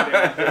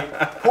and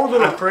everything. Poor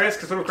little Chris,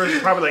 because little Chris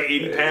is probably like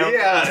 80 pounds.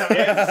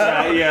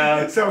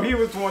 Yeah. So he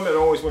was the one that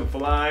always went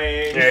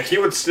flying. Yeah, he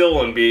would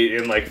still be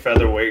in like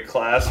featherweight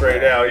class right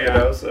now, you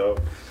know. So.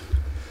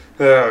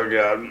 Oh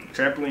god.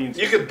 Trampolines.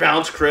 You could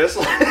bounce Chris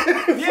over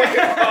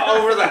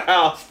the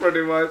house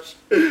pretty much.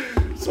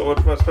 So much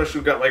fun,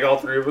 especially we got like all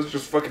 3 of us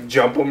just fucking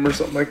jump him or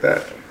something like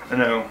that. I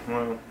know.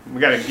 Well, we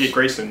gotta get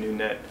Grayson a new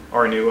net.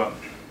 Or a new,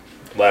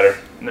 Ladder.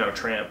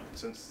 tramp.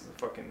 Since the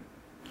fucking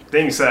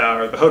things that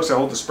are the hooks that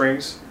hold the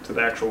springs to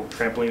the actual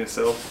trampoline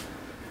itself.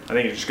 I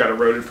think it just got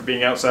eroded for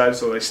being outside,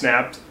 so they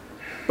snapped.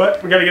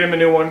 But we gotta get him a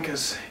new one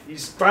because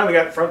he's finally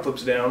got front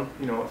flips down,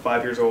 at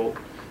 5 years old.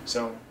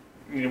 So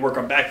we need to work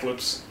on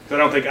backflips. I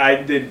don't think I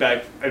did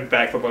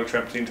backflip on a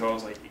trampoline until I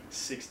was like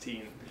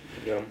 16.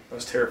 Yeah. I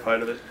was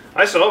terrified of it.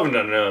 I still haven't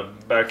done a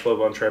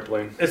backflip on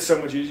trampoline. It's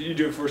so much easier. You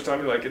do it first time,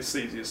 you're like, it's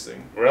the easiest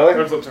thing. Really?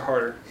 Front flips are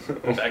harder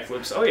than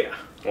backflips. Oh yeah.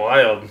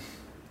 Wild.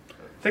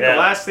 I think the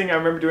last thing I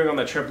remember doing on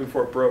that trampoline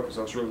before it broke was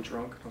I was really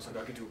drunk. I was like,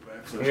 I can do a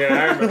backflip. Yeah,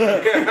 I remember.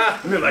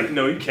 And they're like,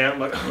 no, you can't.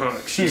 I'm like, oh,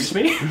 excuse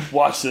me?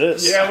 Watch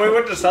this. Yeah, we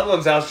went to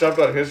Sutherland's house, jumped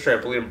on his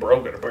trampoline, and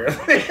broke it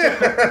apparently.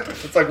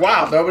 It's like,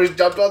 wow, nobody's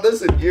jumped on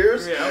this in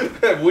years.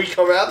 Yeah. We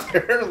come out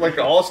there like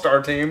an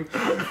all-star team.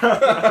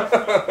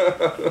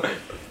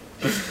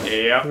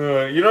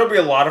 Yeah. You know, it'd be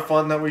a lot of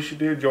fun that we should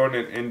do? Join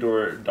an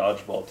indoor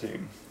dodgeball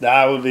team.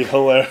 That would be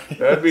hilarious.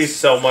 That'd be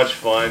so much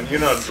fun. You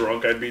know how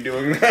drunk I'd be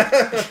doing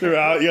that. You're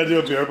out, you gotta do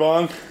a beer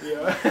bong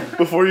Yeah.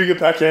 before you get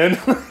back in.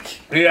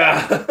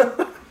 Yeah.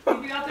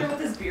 He'd be out there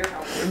with his beer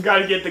helmet. We've got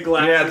to get the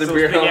glasses. Yeah, the those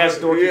beer big ass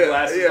helmet. dorky Yeah,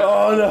 glasses. yeah.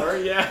 Oh, no.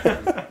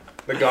 Yeah.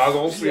 The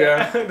goggles,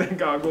 yeah. The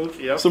goggles,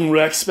 yep. Some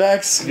rec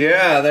specs.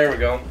 Yeah, there we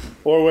go.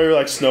 Or wear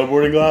like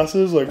snowboarding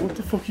glasses. Like, what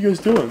the fuck you guys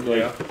doing? Like,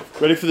 Yeah.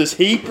 ready for this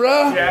heat,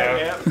 bruh?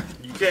 Yeah.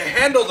 You can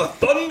handle the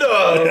thunder!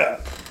 Yeah.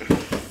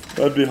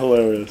 That'd be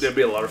hilarious. It'd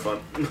be a lot of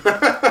fun. We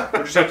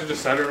just have to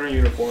decide on our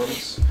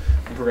uniforms.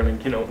 If we're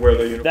gonna, wear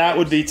the uniforms. That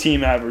would be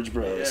Team Average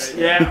Bros.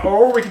 Yeah,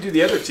 or we could do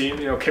the other team.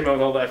 Came out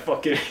with all that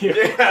fucking shit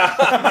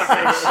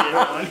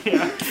on.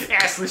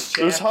 Assless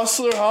There's chat.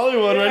 Hustler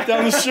Hollywood right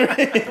down the street.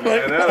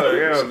 I know,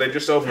 yeah. They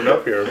just opened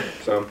up here,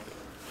 so.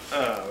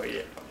 Oh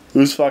yeah.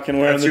 Who's fucking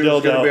wearing That's the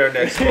who's gonna be dildo? our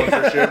next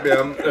sponsorship.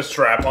 Yeah, a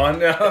strap on.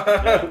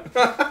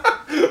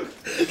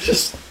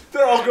 Just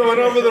They're all going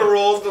over the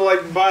rules. They're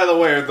like, by the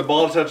way, if the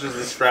ball touches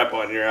the strap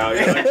on, you're out.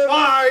 You're like,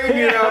 fine,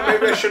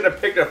 maybe I shouldn't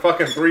have picked a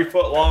fucking 3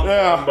 foot long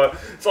one, but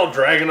it's all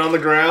dragging on the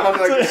ground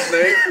like a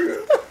snake.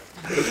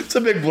 it's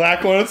a big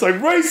black one. It's like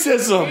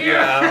racism.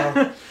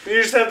 Yeah.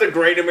 You just have the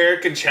Great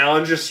American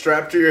Challenge just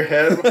strapped to your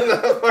head with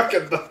the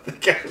fucking the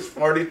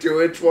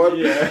 42-inch one.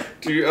 Yeah.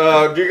 Do you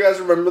guys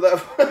remember that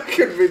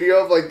fucking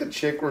video of like the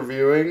chick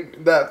reviewing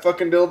that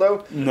fucking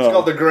dildo? No. It's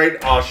called the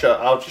Great. I'll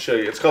show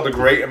you. It's called the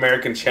Great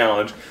American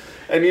Challenge.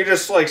 And you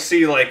just like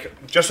see like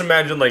just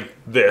imagine like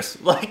this,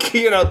 like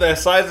the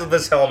size of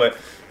this helmet,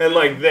 and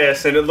like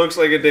this, and it looks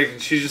like a dick.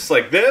 And she's just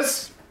like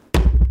this,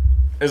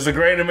 is the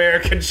Great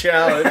American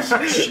Challenge.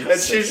 And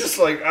she's just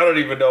like, I don't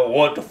even know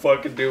what to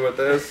fucking do with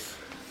this.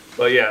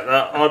 But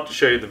yeah, I'll have to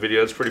show you the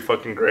video. It's pretty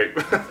fucking great.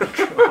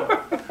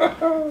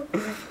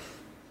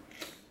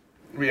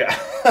 Yeah.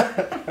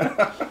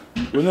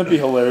 Wouldn't it be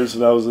hilarious if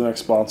that was the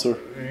next sponsor?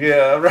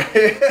 Yeah, right.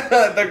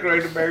 The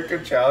Great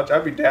American Challenge.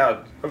 I'd be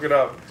down. Hook it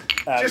up.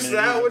 Just Admin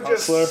that would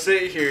just hustler.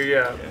 sit here,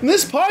 yeah.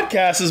 This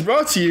podcast is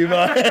brought to you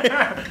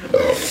by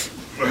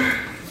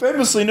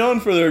famously known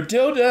for their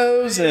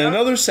dildos and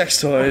other sex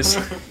toys.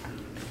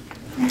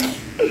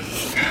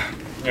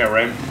 Yeah,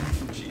 right.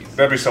 Jeez,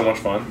 that'd be so much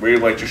fun. Where you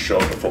like just show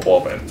up at a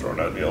football event and throw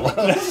out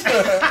dildos.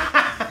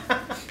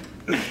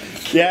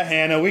 Yeah,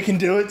 Hannah, we can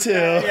do it too.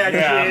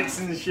 Yeah, kids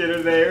and shit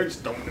are there,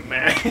 just throwing them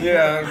back.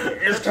 Yeah,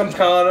 here comes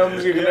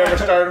condoms. You can never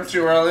start them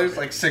too early. It's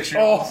like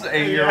 6-year-olds,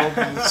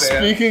 8-year-olds.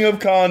 Speaking of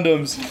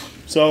condoms,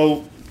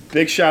 so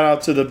big shout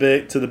out to the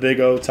Big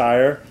O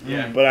tire.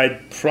 Yeah. But I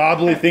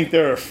probably think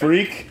they're a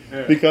freak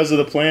because of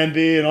the Plan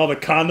B and all the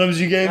condoms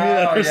you gave me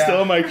that are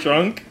still in my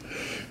trunk.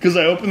 Because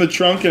I opened the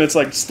trunk and it's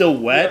like still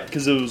wet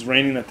because it was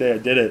raining that day I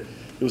did it.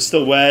 It was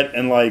still wet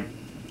and like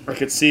I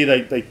could see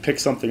they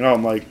picked something up.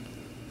 I'm like,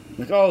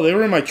 oh, they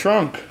were in my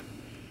trunk.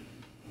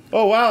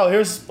 Oh wow,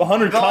 here's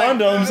 100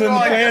 condoms in the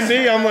Plan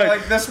B. I'm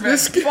like this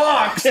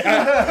box.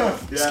 Yeah,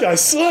 this guy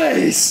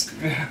slays.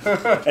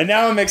 And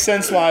now it makes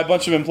sense why a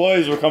bunch of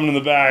employees were coming in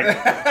the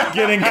back,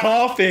 getting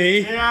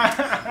coffee.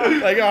 Yeah.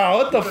 Like, oh,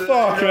 what the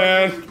fuck,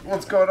 man?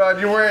 What's going on?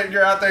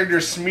 You're out there in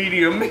your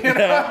medium. You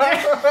know?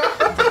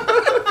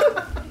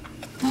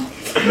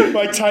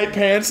 My tight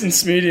pants and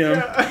medium.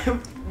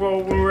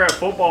 Well, when we were at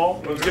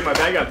football, I was getting my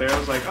bag out there. I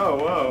was like, oh,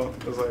 whoa.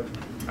 I was like,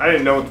 I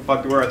didn't know what the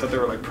fuck they were. I thought they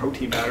were like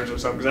protein powders or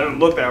something because I didn't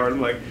look that hard.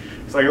 I'm like,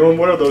 it's like, oh,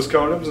 what are those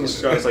condoms? And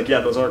this guy's like, yeah,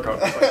 those are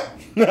condoms. I was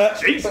like,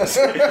 Jesus.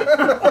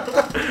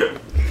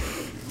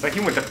 It's like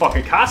he went to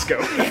fucking Costco.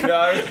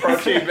 No, it's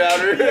protein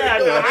powder. Yeah,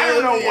 no, I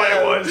don't know what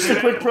it was. Just a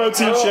quick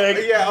protein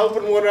shake. Yeah,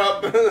 open one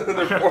up.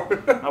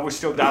 I was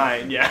still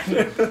dying. Yeah,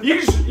 you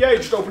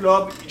just open it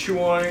up, you chew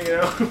on it, you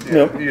know.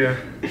 Yep. Yeah,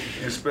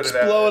 you spit it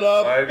out. blow it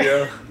up.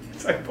 Yeah.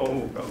 It's like,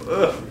 oh,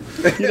 ugh.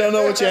 You don't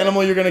know which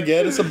animal you're gonna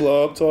get. It's a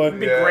blow up toy. It'd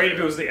be great if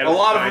it was the A edible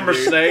lot of kind, them are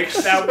dude.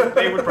 snakes.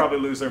 They would probably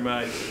lose their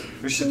mind.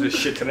 There's just a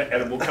shit ton of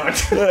edible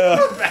content. Yeah.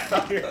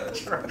 back here.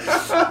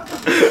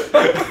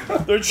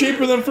 They're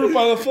cheaper than fruit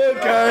by the foot,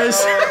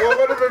 guys. What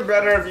would have been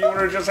better if you would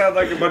have just had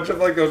like a bunch of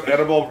like those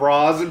edible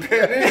bras and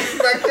panties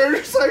back there,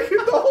 just like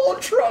the whole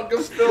trunk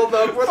is filled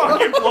up with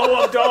Fucking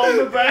blow up doll in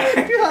the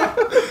back.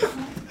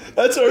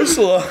 That's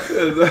Ursula.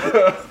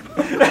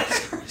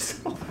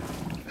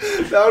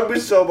 That would be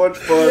so much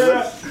fun.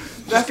 Yeah.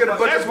 Just get a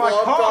bunch That's of my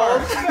blow-up car.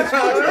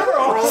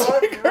 dolls.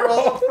 Roll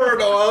up for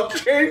an oil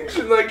change,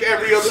 and like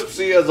every other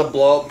scene has a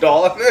blow up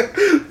doll in it.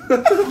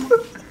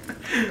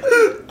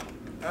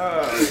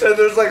 And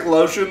there's like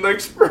lotion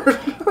like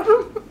spurt.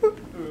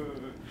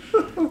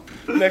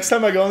 Next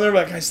time I go in there, I'm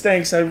like, guys,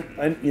 thanks. I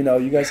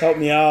you guys helped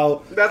me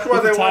out. That's why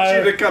with they the want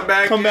tire. you to come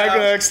back. Come back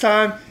next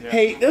time.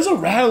 Hey, there's a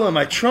rattle in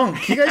my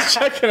trunk. Can you guys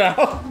check it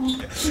out?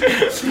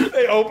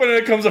 They open it,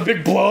 it comes a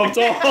big blow up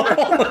doll.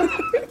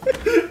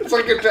 It's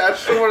like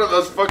attached to one of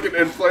those fucking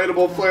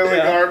inflatable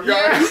flailing arm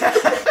guys.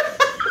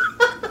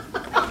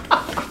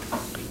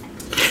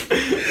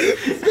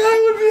 That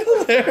would be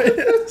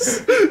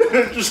hilarious.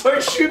 It just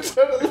like shoots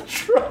out of the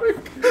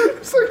trunk.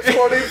 It's like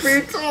 20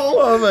 feet tall.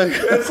 Oh my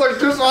god. It's like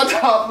just on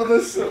top of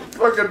this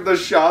fucking the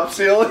shop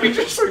ceiling,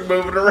 just like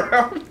moving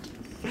around.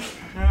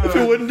 If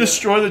it wouldn't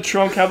destroy the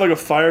trunk, have like a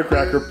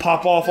firecracker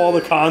pop off all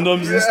the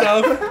condoms and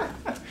stuff.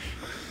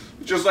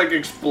 Just like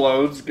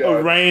explodes. A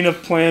God. rain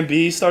of Plan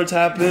B starts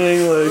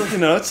happening. Like,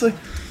 it's like.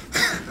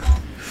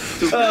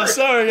 Oh,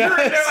 sorry, guys.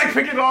 They're like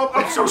picking it up.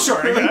 I'm so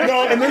sorry, guys.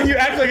 No, and then you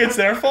act like it's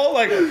their fault.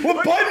 Like,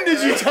 what button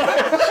did you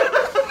touch?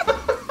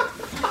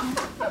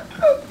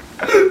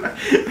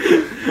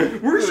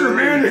 Where's your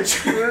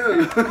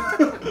manager?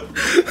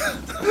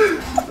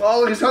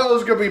 All these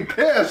hoes gonna be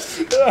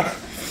pissed.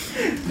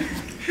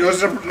 It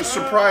was a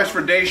surprise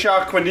for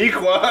Desha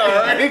Quaniqua.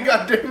 Alright,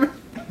 goddamn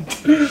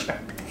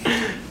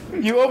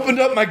it. You opened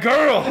up my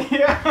girl.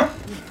 Yeah.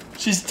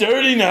 She's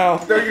dirty now.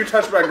 Don't you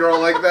touch my girl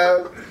like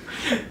that.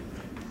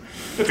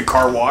 At the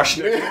car wash.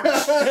 Spraying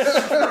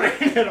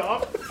it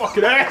off.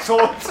 Fucking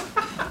assholes.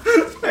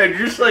 And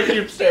you just like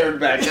keep staring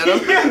back at him.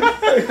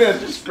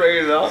 Just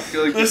spraying it off.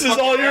 You're like, This is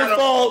all your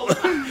fault.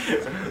 Can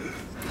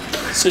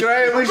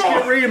I at least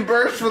get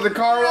reimbursed for the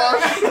car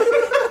wash?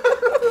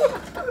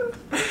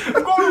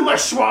 I'm going to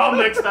Les Schwab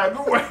next time.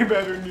 They're way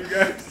better than you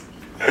guys.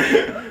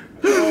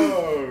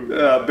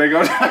 Oh. Big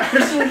old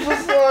tires were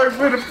just like,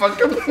 wait a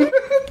fucking minute.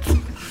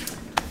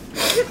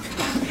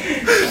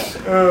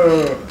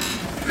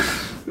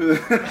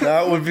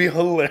 That would be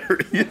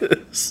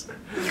hilarious.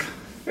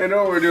 I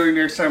know what we're doing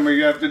next time. We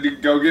have to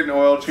go get an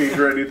oil change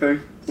or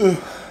anything.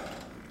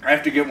 I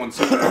have to get one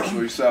soon,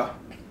 actually, so.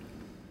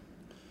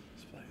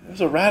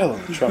 There's a rattle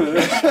in the trunk.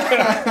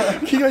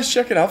 Can you guys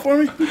check it out for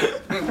me?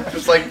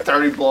 Just like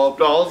 30 blow-up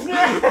dolls.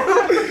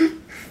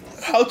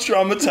 How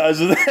traumatized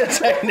was that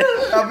technique?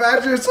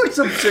 Imagine it's like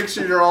some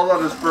 6-year-old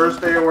on his first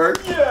day of work.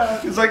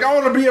 Yeah. He's like, I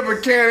want to be a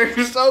mechanic.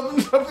 Just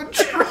opens up a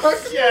truck.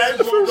 Yeah,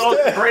 it's one of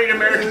those Great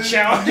American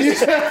Challenges.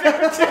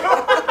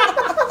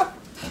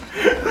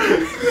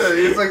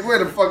 He's like,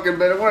 wait a fucking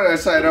minute. What did I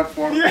sign up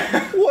for?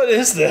 What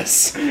is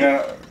this?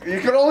 Yeah. You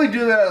could only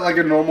do that at like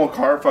a normal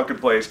car fucking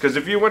place. Because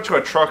if you went to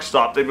a truck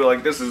stop, they'd be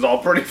like, this is all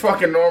pretty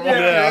fucking normal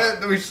Yeah. shit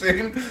that we've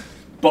seen.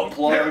 Butt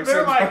plugs They're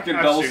and like, fucking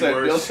I've double seen set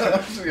worse.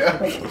 dildos.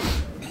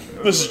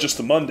 Yeah. This is just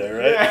a Monday,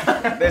 right?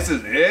 Yeah. This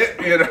is it,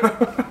 you know?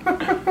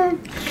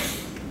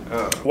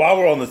 While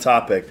we're on the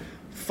topic,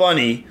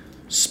 funny,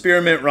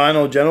 Spearmint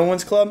Rhino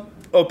Gentlemen's Club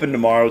open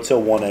tomorrow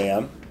till 1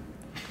 a.m.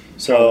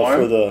 So Till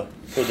 1?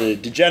 for the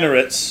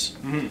degenerates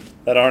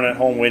that aren't at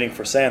home waiting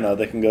for Santa,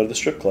 they can go to the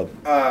strip club.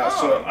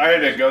 So I had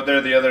to go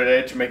there the other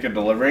day to make a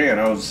delivery, and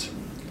I was,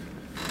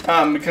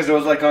 because it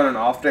was like on an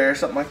off day or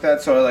something like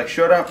that, so I like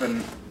showed up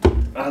and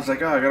I was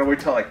like, oh, I gotta wait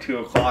till like 2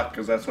 o'clock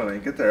because that's when I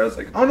get there. I was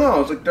like, oh no, I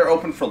was like, they're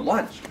open for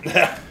lunch.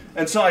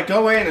 And so I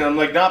go in and I'm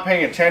like not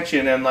paying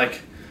attention and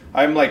like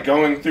I'm like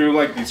going through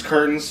like these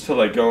curtains to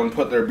like go and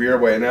put their beer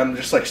away and I'm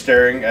just like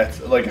staring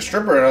at like a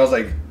stripper and I was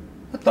like,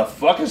 what the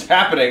fuck is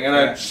happening? And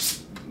I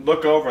just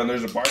look over and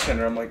there's a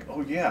bartender. I'm like,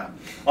 oh yeah.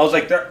 I was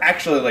like, they're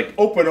actually like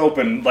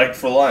open like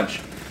for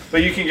lunch.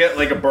 But you can get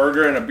like a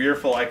burger and a beer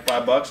for like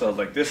 $5. I was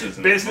like, this is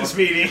Business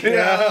meeting.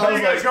 Yeah, Where I you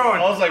was guys like, going?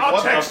 I was like, I'll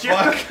what the text you.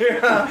 fuck?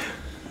 Yeah.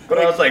 But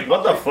I was like,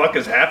 what the fuck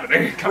is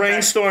happening?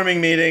 Brainstorming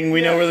meeting.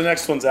 We know where the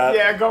next one's at.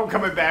 Yeah,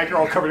 coming back. You're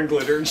all covered in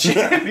glitter and shit.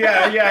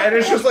 yeah, and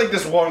it's just like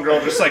this one girl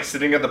just like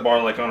sitting at the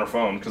bar like on her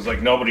phone because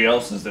like nobody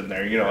else is in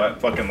there, you know,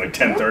 at fucking like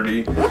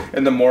 10:30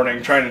 in the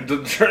morning trying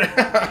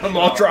to. I'm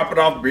all dropping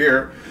off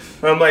beer,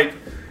 and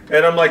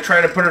I'm like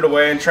trying to put it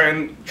away and try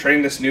and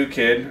train this new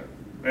kid,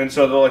 and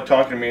so they're like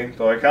talking to me.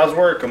 They're like, "How's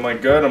work?" I'm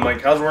like, "Good." I'm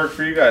like, "How's work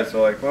for you guys?"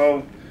 They're like,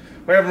 "Well,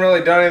 we haven't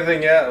really done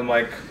anything yet." I'm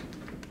like.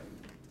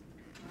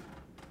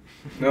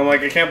 And I'm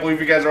like, I can't believe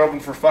you guys are open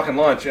for fucking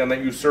lunch and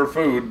that you serve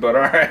food, but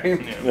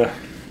alright. Yeah.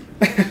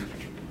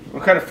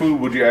 What kind of food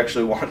would you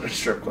actually want in a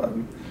strip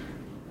club?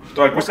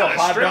 Like, what's kind that, of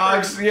hot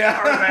strippers? dogs?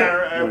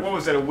 Yeah. What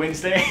was it, a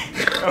Wednesday?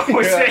 A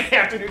Wednesday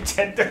afternoon,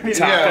 10:30.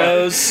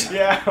 Tacos.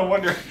 Yeah, I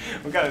wonder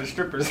what kind of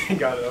strippers they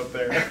got up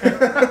there.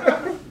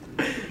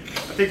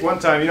 I think one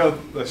time, you know,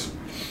 the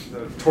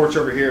torch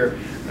over here,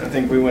 I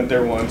think we went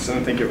there once, and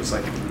I think it was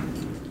like,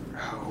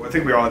 I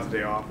think we all had the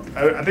day off.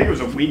 I think it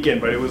was a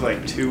weekend, but it was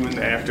like 2 in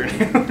the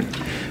afternoon.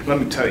 Let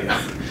me tell you,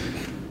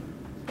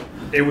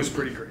 it was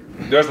pretty great.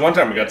 There was one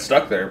time we got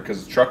stuck there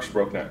because the trucks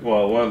broke down.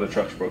 Well, one of the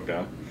trucks broke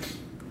down.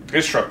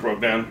 His truck broke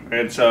down,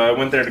 and so I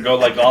went there to go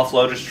like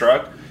offload his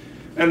truck.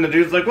 And the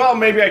dude's like, "Well,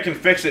 maybe I can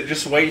fix it.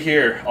 Just wait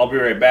here. I'll be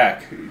right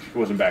back." He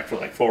wasn't back for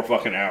like 4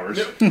 fucking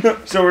hours.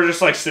 So we're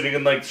just like sitting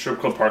in like the strip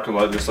club parking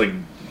lot,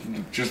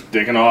 just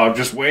digging off,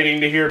 just waiting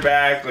to hear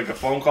back, like a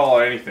phone call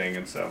or anything.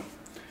 And so.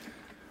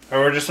 Or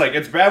we're just like,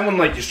 it's bad when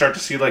like you start to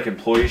see like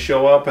employees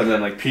show up and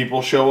then like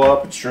people show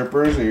up and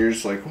strippers and you're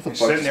just like, what the fuck is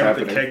Sitting there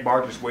happening? with the keg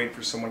bar, just waiting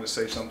for someone to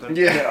say something.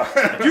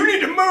 Yeah. You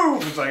need to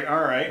move. It's like, all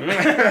right.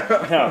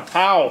 Yeah.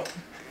 How?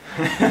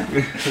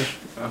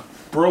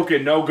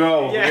 Broken, no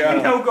go.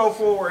 Yeah, no go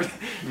forward.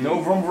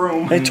 No vroom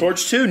vroom. Hey,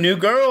 Torch 2, new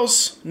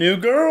girls. New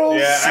girls.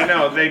 Yeah, I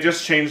know. They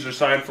just changed their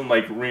sign from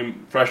like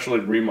freshly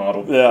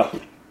remodeled Yeah.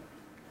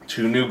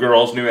 to new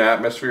girls, new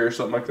atmosphere or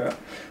something like that.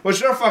 Which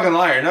they're a fucking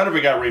liar. None of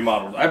it got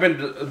remodeled. I've been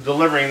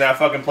delivering that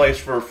fucking place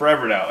for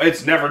forever now.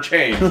 It's never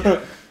changed.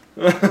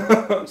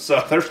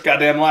 So there's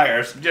goddamn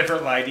liars.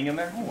 Different lighting in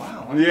there. Oh,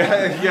 wow.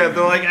 Yeah.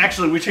 They're like,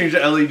 actually, we changed the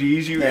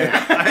LEDs.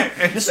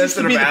 This used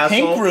to be the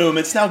pink room.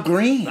 It's now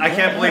green. I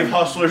can't believe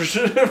Hustlers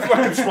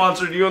fucking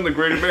sponsored you on the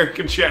Great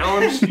American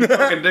Challenge. You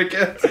fucking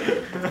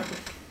dickhead.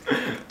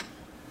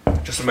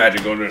 Just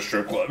imagine going to a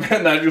strip club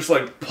and that just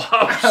like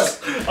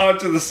pops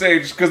onto the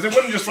stage because it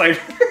wouldn't just like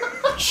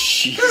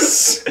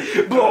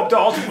Jeez. Blow up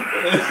dolls.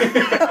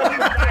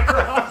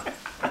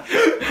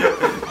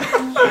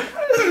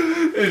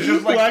 it's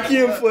just like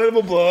Wacky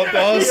inflatable blow up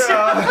dolls.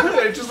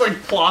 it just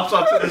like plops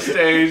onto the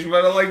stage,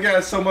 but it like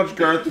has so much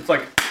girth. It's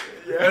like,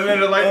 and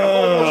then it like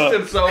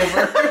almost tips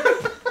over.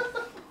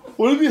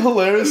 Would it be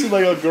hilarious if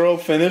like a girl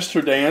finished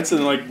her dance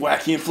and like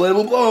wacky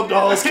inflatable blow up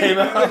dolls came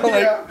out?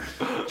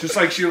 Like, Just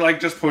like she like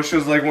just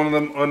pushes like one of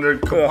them under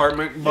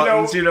compartment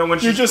buttons, you know, when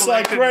she's you're just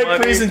like, collecting great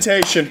money.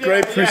 presentation,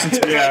 great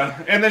presentation.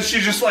 Yeah, and then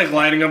she's just like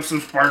lighting up some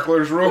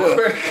sparklers real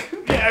quick.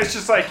 Yeah, it's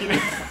just like, you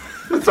know,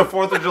 It's a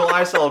 4th of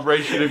July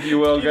celebration, if you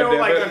will. you know,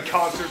 like goddammit. on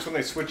concerts when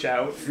they switch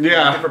out.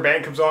 Yeah. A different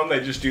band comes on, they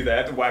just do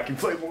that. The wacky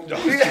inflatable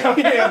dolls.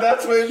 Yeah,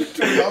 that's when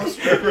between all the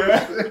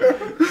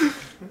strippers.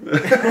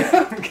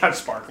 Got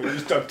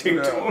sparklers duct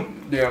taped to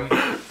them. Yeah.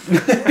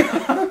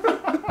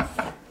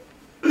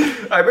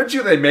 I bet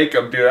you they make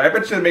them, dude. I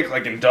bet you they make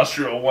like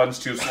industrial ones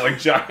too, so like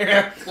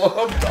giant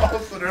Blow-up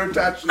dolls that are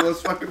attached to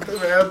those fucking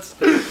demands.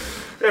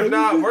 If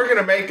not, we're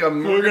gonna make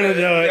them. We're gonna do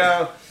it.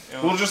 Yeah.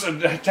 We'll just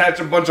attach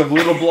a bunch of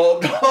little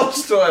blow-up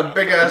dolls to a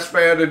big-ass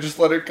fan and just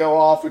let it go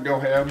off and go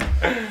ham.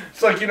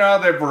 It's like, you know how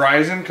they're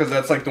Verizon, because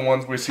that's like the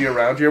ones we see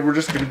around here. We're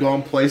just going to go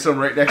and place them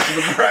right next to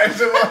the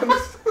Verizon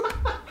ones.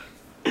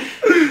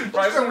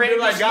 Verizon will be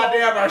like,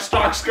 goddamn, our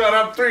stock's gone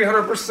up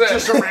 300%.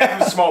 Just a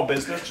random small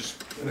business. Just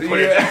put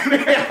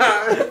it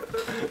down.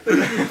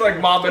 It's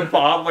like mom and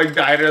pop, like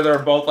diner. They're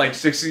both like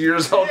 60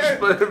 years old. Just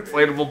put an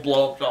inflatable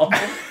blow-up doll.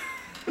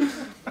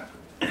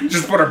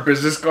 Just put our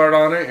business card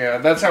on it. Yeah,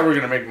 that's how we're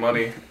gonna make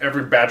money.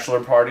 Every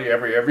bachelor party,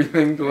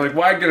 everything. They're like,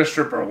 why get a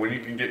stripper when you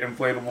can get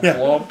inflatable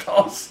blow-up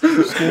dolls?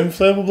 Just get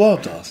inflatable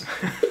blow-up dolls.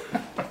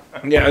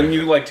 Yeah, and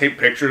you like take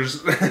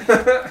pictures.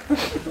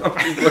 It's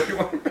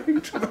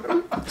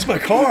my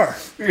car.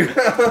 Yeah.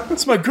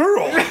 It's my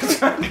girl.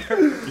 Yes.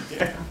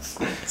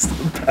 It's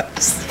the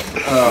best.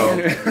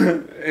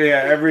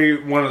 Yeah,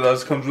 every one of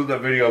those comes with a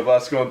video of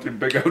us going through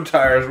Big O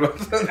tires with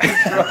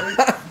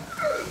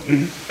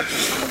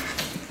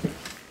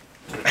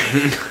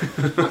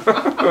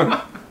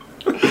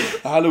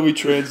How do we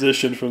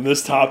transition from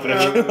this topic?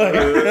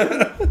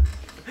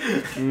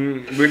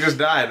 We just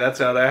died. That's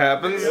how that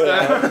happens.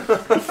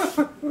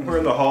 We're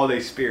in the holiday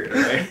spirit,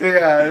 right?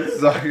 Yeah,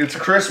 it's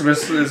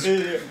Christmas.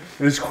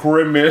 It's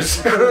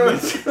Christmas.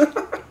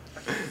 Have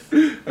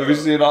you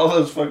seen all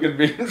those fucking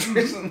memes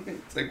recently?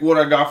 It's like what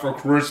I got for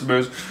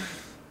Christmas.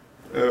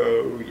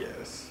 Oh,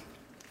 yes.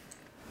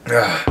 We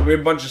have a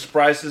bunch of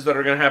surprises that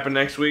are going to happen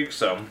next week,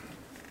 so.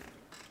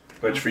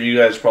 Which for you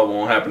guys probably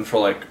won't happen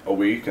for like a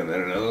week and then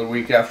another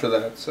week after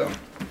that, so.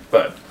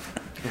 But.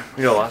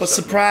 We got a lot But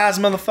surprise,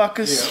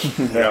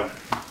 motherfuckers. Yeah.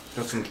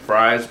 Got some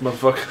fries,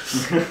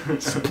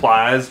 motherfuckers.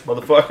 Supplies,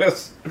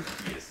 motherfuckers.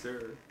 Yes,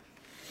 sir.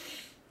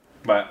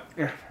 But,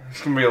 yeah,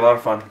 it's going to be a lot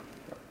of fun.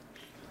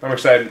 I'm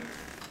excited.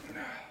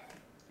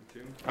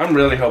 I'm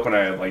really hoping I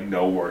have like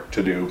no work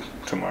to do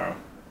tomorrow.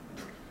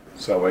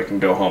 So I can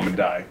go home and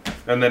die.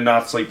 And then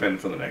not sleep in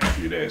for the next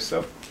few days,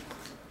 so.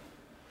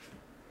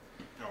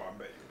 Oh, I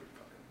bet you'll be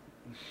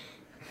fine.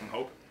 I'm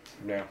hoping.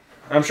 Yeah.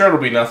 I'm sure it'll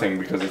be nothing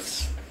because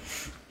it's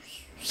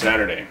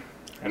Saturday.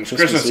 And it's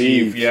Christmas Christmas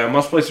Eve. Eve. Yeah,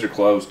 most places are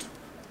closed.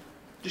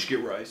 Just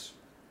get rice.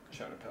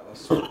 China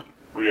Palace.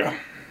 Yeah.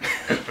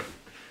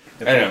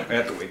 I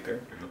have to wait there.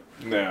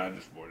 Nah,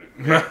 just avoid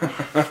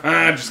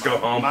it. Just go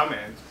home. My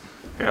man.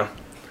 Yeah.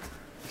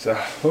 So,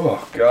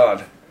 oh,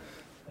 God.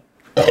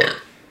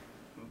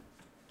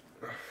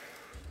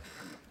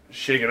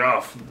 Shake it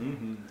off.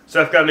 Mm-hmm.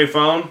 Seth got a new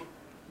phone.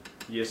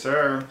 Yes,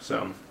 sir.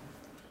 So,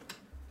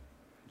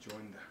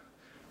 Join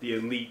the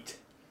elite.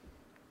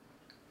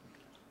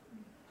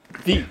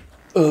 The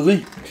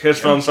elite. his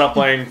phone stopped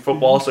playing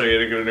football, so he had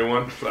to get a new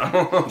one.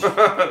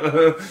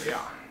 So.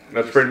 Yeah.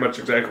 That's pretty much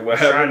exactly what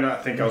I happened.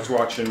 not think I was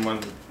watching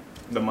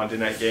the Monday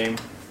night game,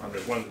 on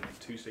one of the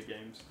Tuesday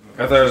games.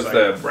 I thought it was Like,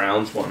 the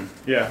Browns one.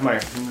 Yeah, my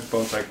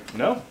phone's like,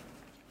 no.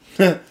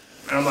 And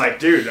I'm like,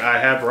 dude, I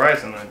have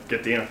Verizon. I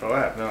get the NFL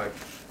app. And they're like,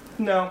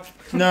 no.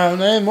 No,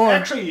 no anymore.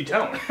 Actually, you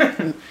don't.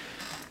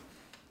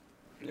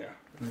 Yeah.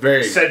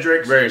 Very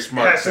Cedric very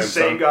smart. has the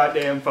same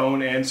goddamn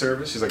phone and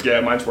service. She's like, yeah,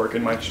 mine's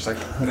working. Mine's just like,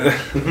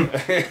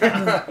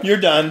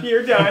 You're done.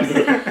 you're done.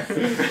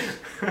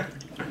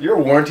 Your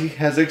warranty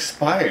has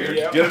expired.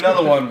 Yep. Get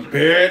another one,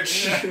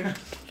 bitch.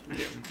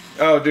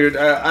 Oh, dude,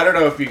 I don't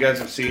know if you guys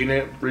have seen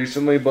it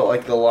recently, but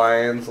like the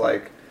Lions,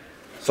 like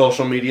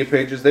social media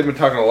pages, they've been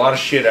talking a lot of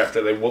shit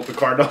after they whooped the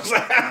Cardinals'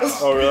 ass.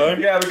 Oh,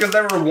 really? Yeah, because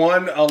they were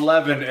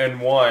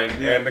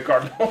 1-11-1, and the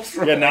Cardinals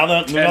were Yeah, now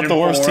they're not the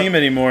worst 10-4. team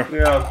anymore.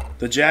 Yeah.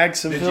 The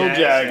Jacksonville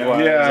Jags,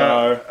 Jaguars Yeah,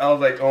 are. I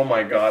was like, oh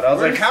my god. I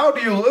was like, how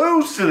do you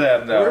lose to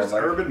them though? Where's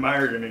Like, Urban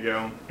Meyer going to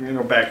go? You're going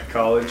to go back to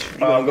college.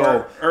 Gonna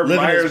go Urban live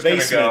in Meyer's his gonna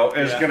basement. go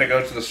is Yeah. gonna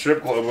go to the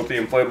strip club with the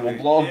inflatable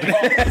blow up.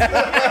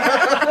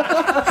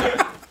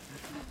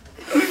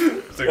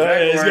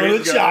 He's going to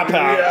the chop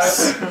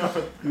house.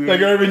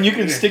 Like, Urban, you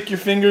can stick your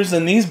fingers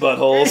in these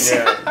buttholes.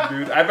 Yeah,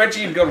 dude. I bet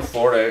you he'd go to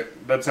Florida.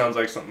 That sounds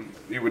like something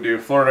he would do.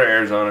 Florida,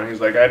 Arizona. He's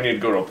like, I need to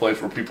go to a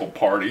place where people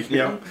party.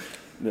 Yeah.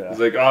 Yeah. He's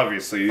like,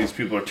 obviously, these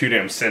people are too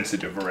damn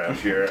sensitive around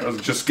here. I was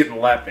just getting a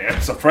lap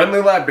dance. A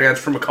friendly lap dance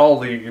from a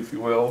colleague, if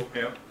you will.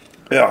 Yeah.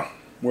 Yeah.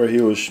 Where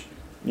he was, shoving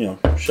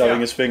Yeah.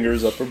 his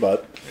fingers up her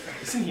butt.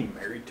 Isn't he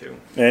married too?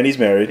 And he's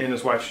married. And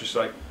his wife's just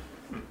like,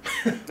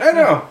 I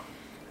know.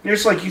 You're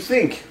just like, you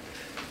think.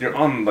 You're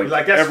on, like,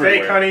 that's everywhere.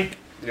 fake, honey.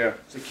 Yeah.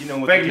 It's like, you know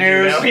what Fake they do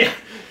news. now? Yeah.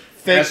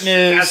 Fake Ask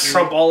news.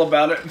 Trump all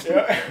about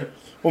it.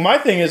 Well, my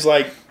thing is,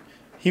 like,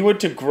 he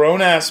went to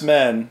grown-ass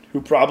men who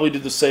probably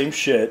did the same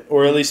shit,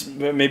 or at least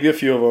maybe a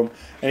few of them,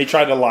 and he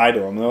tried to lie to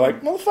them. They're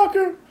like,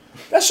 motherfucker,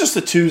 that's just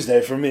a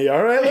Tuesday for me,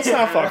 all right? Let's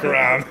not fuck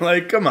around.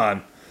 Like, come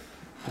on.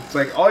 It's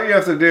like, all you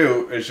have to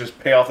do is just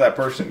pay off that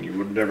person. You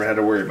would have never had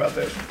to worry about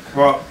this.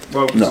 Well, it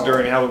was No.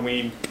 during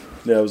Halloween,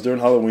 Yeah, it was during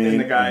Halloween. and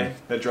the guy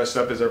that dressed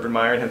up as Urban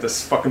Meyer and had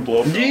this fucking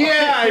blow up.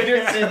 Yeah, I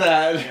did see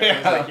that. Yeah, it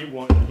was like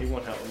he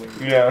won Halloween.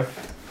 Yeah.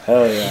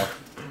 Hell yeah.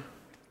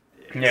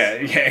 Yeah,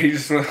 he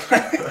just he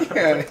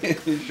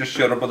just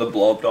showed up with a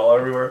blow up doll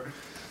everywhere.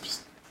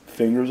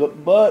 Fingers up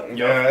the butt.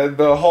 Yeah,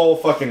 the whole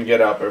fucking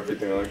get up,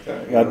 everything like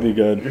that. That'd be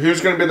good.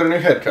 Who's gonna be their new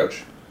head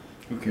coach?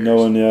 Who cares? No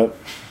one yet.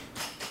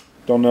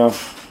 Don't know.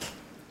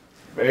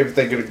 Maybe if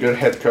they get a good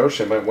head coach,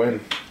 they might win.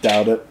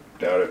 Doubt it.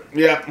 Doubt it.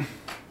 Yeah.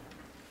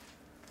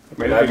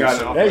 Maybe they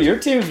got Hey, your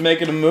team's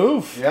making a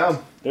move. Yeah.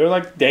 They're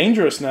like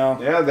dangerous now.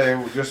 Yeah, they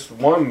just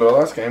won the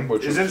last game,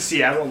 which Isn't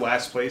Seattle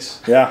last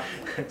place? Yeah.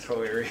 It's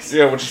hilarious.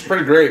 yeah, which is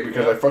pretty great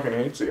because I fucking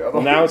hate Seattle.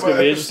 Well, now it's going to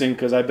But- be interesting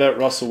because I bet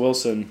Russell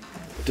Wilson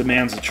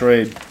demands a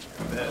trade.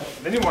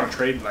 They didn't want to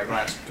trade like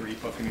last 3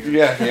 fucking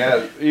years.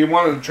 Yeah. He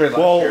wanted to trade last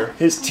Well, year.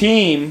 his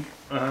team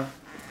Uh-huh.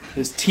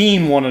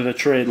 wanted to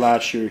trade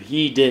last year.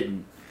 He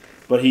didn't.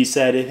 But he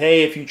said,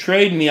 if you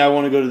trade me, I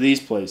want to go to these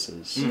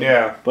places.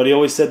 Yeah. But he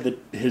always said that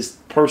his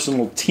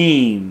personal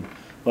team,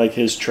 like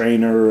his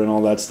trainer and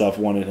all that stuff,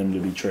 wanted him to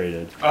be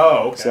traded.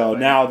 Oh, okay. So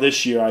now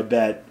this year, I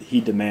bet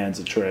he demands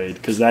a trade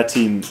because that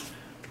team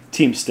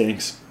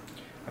stinks.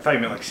 I thought you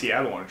meant like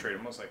Seattle wanted to trade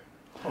him. I was like,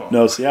 oh.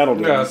 No, Seattle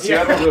didn't. No,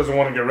 Seattle doesn't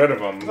want to get rid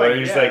of him. But Like,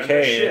 he's yeah, like, no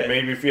hey, shit.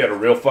 maybe if you had a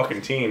real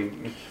fucking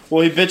team.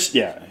 Well, he bitched.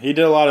 Yeah, he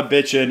did a lot of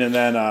bitching, and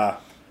then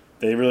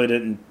they really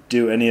didn't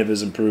do any of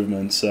his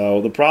improvements.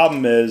 So the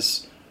problem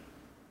is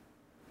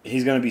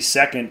he's going to be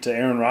second to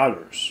Aaron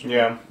Rodgers.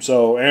 Yeah.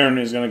 So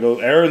Aaron's going to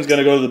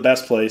go to the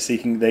best place they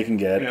can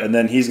get, Yeah. and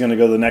then he's going to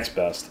go to the next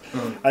best.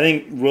 I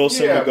think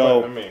Wilson Yeah, will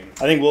go. but, I mean-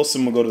 I think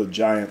Wilson will go to the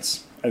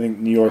Giants. I think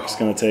New York's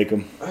going to take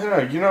him. I don't know.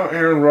 You know,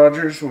 Aaron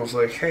Rodgers was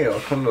like, hey, I'll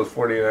come to the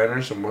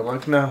 49ers. And we're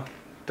like, no,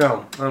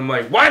 don't. I'm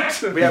like, what?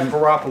 We have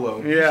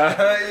Garoppolo. Yeah.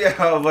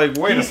 I was like,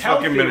 wait He's a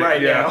fucking healthy minute.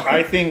 right yeah. now.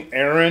 I think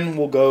Aaron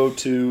will go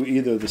to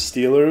either the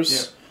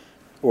Steelers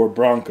or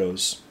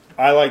Broncos.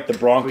 I like the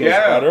Broncos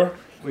Yeah. better.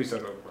 Please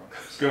don't go to the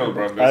Broncos. Go,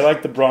 Broncos. I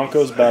like the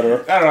Broncos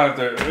better. I don't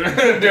have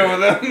to deal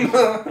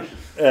with them.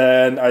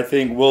 And I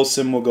think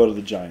Wilson will go to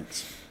the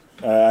Giants.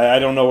 I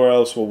don't know where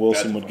else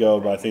Wilson That's would go,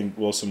 but I think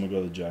Wilson will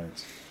go to the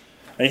Giants.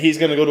 And he's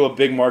going to go to a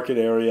big market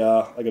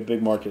area, like a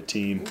big market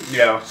team.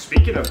 yeah.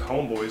 Speaking of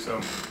homeboys,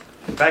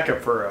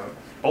 backup for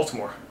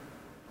Baltimore.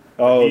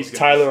 Oh, He's gonna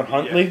Tyler get-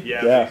 Huntley?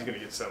 Yeah, he's gonna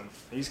get some.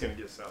 He's gonna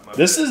get some.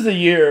 This is the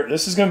year.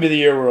 This is going to be the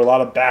year where a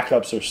lot of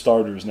backups are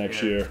starters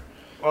next Yeah. year.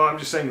 Well, I'm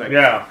just saying, like,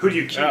 Yeah. who do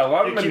you keep? Yeah, a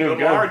lot of do you them keep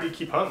do Lamar good. or do you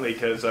keep Huntley?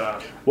 Because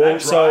Well,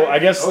 so I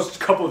guess- those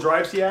couple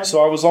drives he had,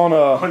 So I was on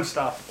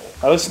unstoppable.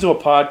 I listened to a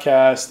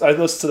podcast. I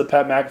listened to the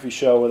Pat McAfee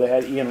show where they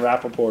had Ian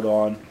Rappaport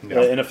on, the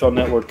NFL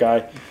Network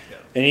guy.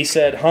 And he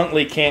said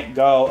Huntley can't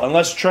go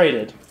unless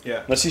traded.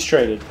 Yeah. Unless he's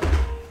traded.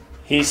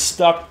 He's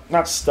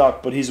not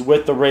stuck, but he's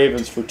with the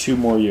Ravens for 2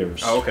 more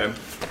years. Oh, okay.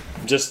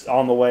 Just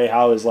on the way,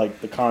 how is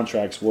like the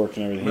contracts work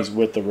and everything. He's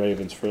with the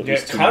Ravens for at Yeah,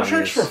 least 2 more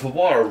contracts for years.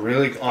 football are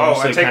really Oh, I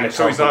honestly take kind it. of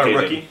So he's not a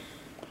complicated.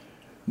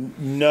 rookie.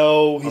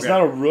 No, he's Okay.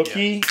 not a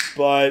rookie,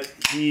 but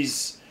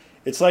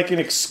it's like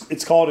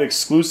it's called an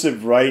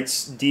exclusive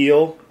rights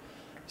deal.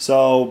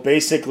 So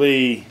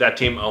basically, That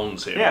team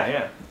owns him.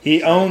 Yeah.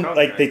 he owned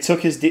like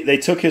Contract. they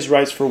took his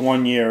rights for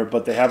 1 year,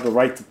 but they have the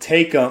right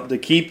to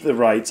keep the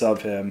rights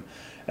of him,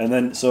 and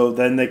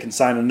then they can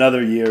sign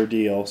another year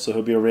deal. So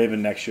he'll be a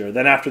Raven next year.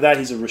 Then after that,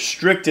 he's a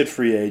restricted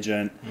free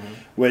agent,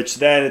 which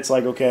then it's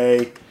like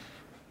okay,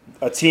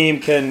 a team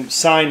can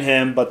sign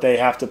him, but they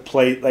have to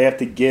play. They have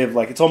to give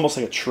like it's almost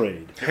like a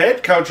trade.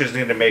 Head coaches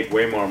need to make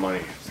way more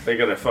money. They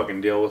gotta fucking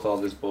deal with all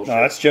this bullshit.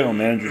 No, that's general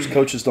managers.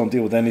 Coaches don't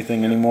deal with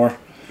anything anymore.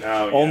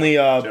 Oh, yeah. Only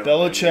General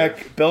Belichick.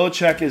 manager.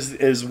 Belichick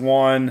is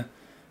one.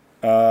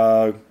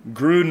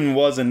 Gruden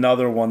was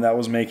another one that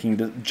was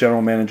making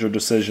general manager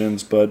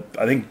decisions, but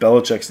I think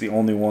Belichick's the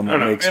only one I that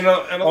don't know. makes. And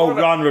a Oh, lot of-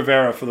 Ron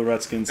Rivera for the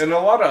Redskins. In a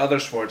lot of other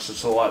sports,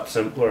 it's a lot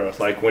simpler.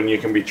 Like when you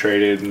can be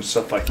traded and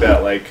stuff like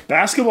that. Like,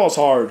 Basketball's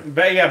hard.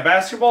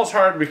 basketball's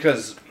hard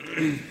because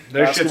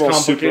their shit's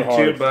Basketball's super complicated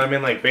too. hard. But I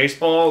mean, like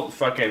baseball,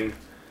 fucking,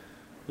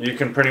 you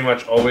can pretty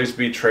much always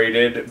be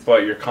traded,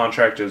 but your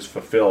contract is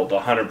fulfilled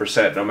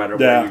 100% no matter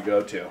Yeah. where you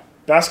go to.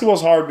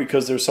 Basketball's hard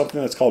because there's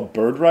something that's called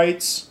bird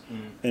rights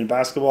in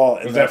basketball.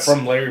 and Is that that's-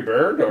 from Larry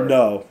Bird or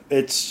No,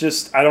 it's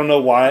just I don't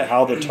know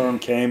how the term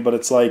came, but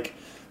it's like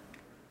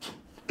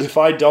if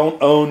I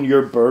don't own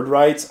your bird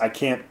rights, I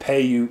can't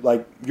pay you.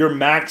 Like your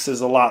max is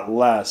a lot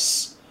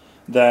less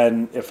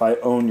than if I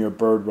own your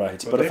bird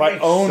rights. But they if I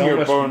make own so your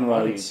much bird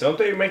money. rights, Don't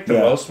they make the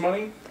Yeah. most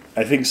money?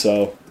 I think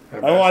so.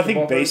 At Oh, I think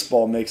basketball does?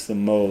 baseball makes the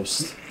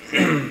most,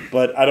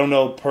 but I don't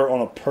know on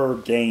a per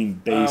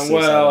game basis.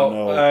 I don't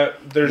know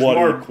there's what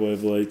more. it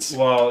equates.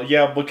 Well,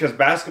 yeah, because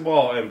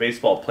basketball and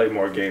baseball play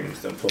more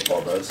games than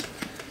football does.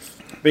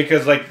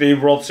 Because like the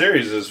World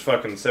Series is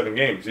fucking 7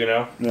 games, you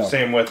know. Yeah.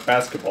 Same with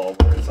basketball,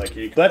 where it's like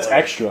you. Can But that's play.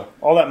 extra.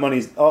 All that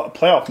money's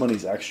playoff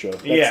money's extra.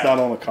 That's Yeah. not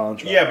on the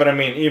contract. Yeah, but I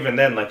mean, even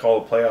then, like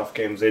all the playoff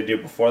games they do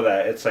before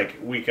that, it's like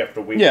week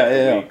after week Yeah, after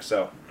yeah, yeah. week.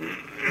 So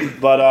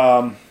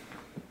But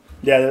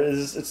yeah,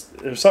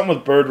 there's something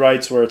with bird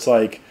rights where it's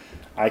like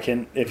I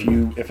can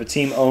if a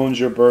team owns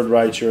your bird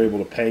rights, you're able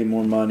to pay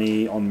more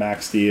money on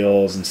max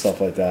deals and stuff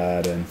like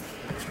that. And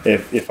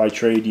if I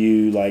trade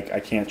you, like I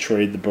can't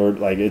trade the bird.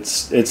 Like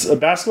it's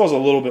basketball's a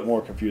little bit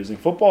more confusing.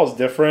 Football is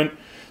different,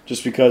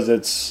 just because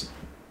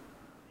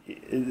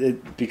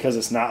because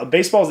it's not.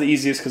 Baseball's the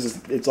easiest because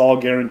it's all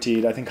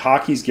guaranteed. I think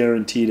hockey's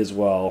guaranteed as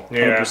well,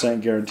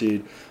 100%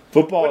 guaranteed.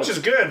 Football, Which is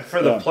good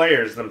for the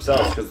players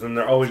themselves, because then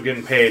they're always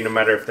getting paid no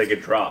matter if they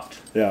get dropped.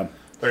 Yeah.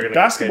 They're gonna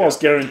Basketball's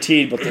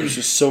guaranteed, but there's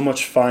just so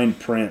much fine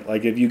print.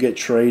 Like if you get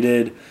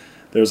traded,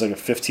 there's like a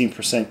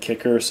 15%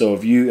 kicker. So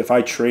if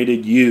I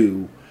traded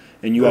you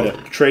and you had a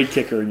trade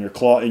kicker in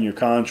your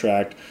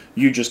contract,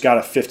 you just got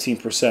a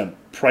 15%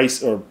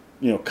 price or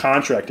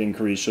contract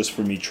increase just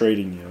for me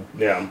trading you.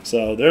 Yeah.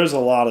 So there's a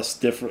lot of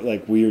different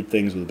like weird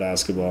things with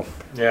basketball.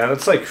 Yeah,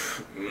 that's like,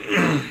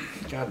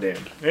 goddamn.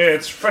 Yeah,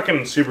 it's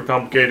fucking super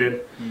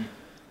complicated.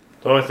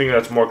 The only thing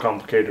that's more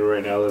complicated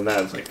right now than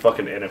that is like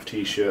fucking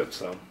NFT shit.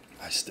 So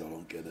I still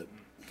don't get it.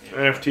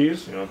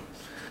 NFTs,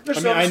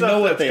 I know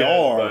what they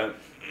are. But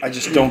I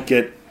just don't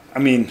get.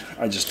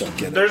 I just don't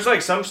get it. there's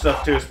like some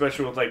stuff too,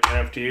 especially with like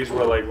NFTs,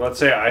 where like let's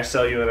say I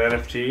sell you an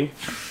NFT,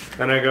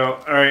 and I go,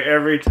 all right,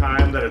 every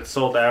time that it's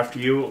sold after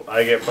you,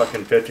 I get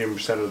fucking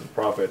 15% of the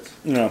profits.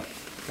 No.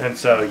 And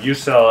so you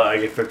sell it,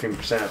 I get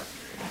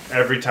 15%.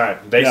 Every time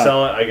they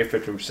sell it, I get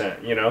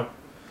 15%.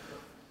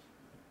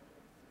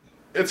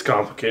 It's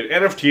complicated.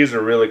 NFTs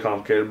are really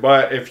complicated,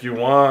 but if you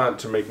want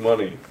to make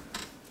money,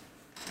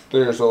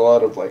 there's a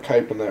lot of like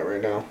hype in that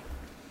right now.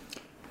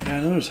 Yeah, I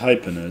know there's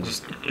hype in it.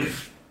 Just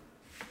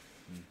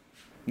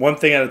one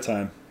thing at a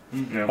time.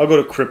 Yeah. I'll go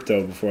to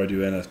crypto before I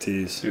do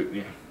NFTs. Dude,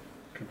 yeah.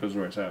 Crypto's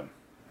where it's at.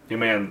 Your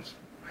man's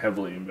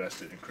heavily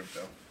invested in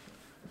crypto.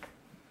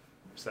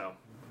 So,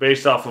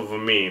 based off of a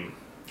meme,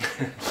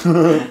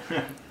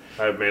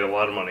 I've made a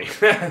lot of money.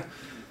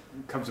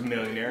 Comes a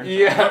millionaire.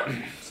 Yeah.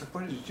 It's like,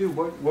 what did you do?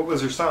 What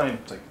was your sign?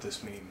 It's like,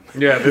 this meme.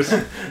 Yeah, this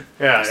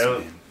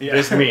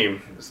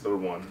meme is the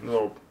one.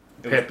 Little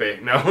Pepe.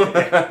 No.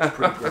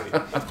 Pretty great.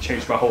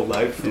 Changed my whole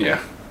life.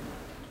 Yeah.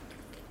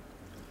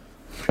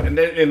 And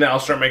then I'll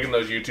start making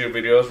those YouTube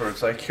videos where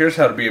it's like, here's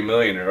how to be a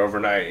millionaire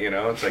overnight,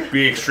 It's like,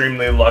 be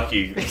extremely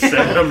lucky.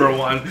 Step number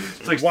 1.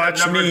 It's like, watch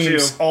step number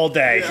memes 2. all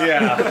day.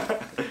 Yeah.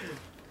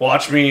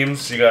 Watch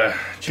memes. You gotta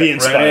check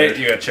inspired. Reddit.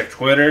 You gotta check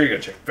Twitter. You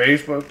gotta check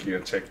Facebook. You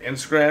gotta check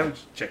Instagram.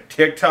 Check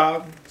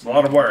TikTok. It's a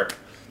lot of work.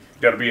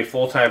 You gotta be a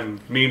full-time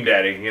meme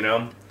daddy,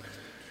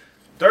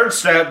 Third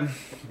step,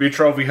 be a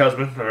trophy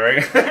husband, all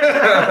right?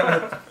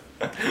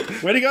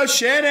 Way to go,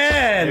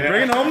 Shannon!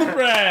 Bringing home the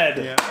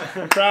bread.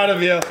 I'm proud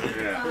of you.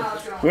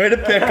 Way to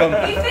pick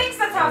them. He thinks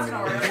that's how it's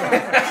gonna work.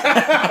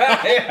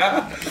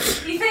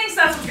 He thinks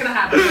that's what's gonna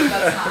happen, but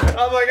that's not.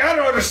 I'm like, I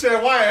don't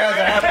understand why it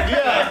hasn't happened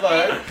yet,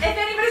 but... If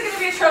anybody's gonna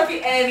be a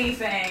trophy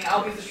anything,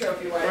 I'll be the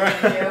trophy wife.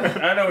 Thank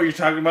you. I know what you're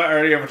talking about. I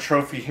already have a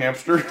trophy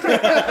hamster.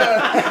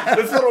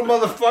 This little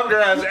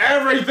motherfucker has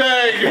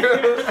everything.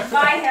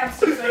 My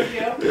hamster, thank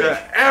you.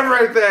 Yeah,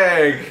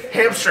 everything.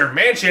 Hamster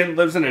mansion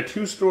lives in a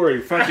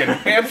 2-story fucking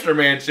hamster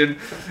mansion.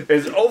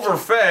 Is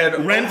overfed,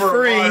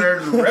 Rent-free.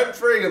 overwatered,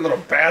 rent-free, you little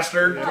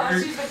bastard. Oh,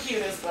 she's the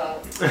cutest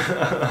though.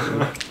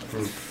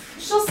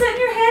 She'll sit in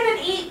your hand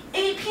and eat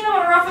peanut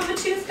butter off of a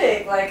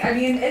toothpick.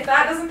 If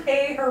that doesn't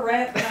pay her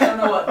rent, then I don't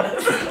know what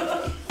does.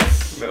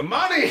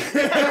 Money.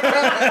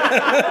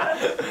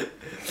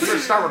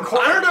 Start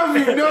recording. I don't know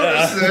if you've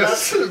noticed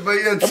this, but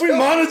Have we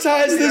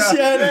monetized this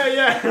yet?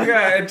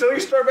 Yeah, until you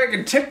start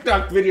making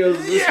TikTok videos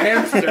of this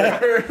hamster,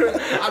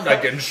 I'm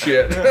not getting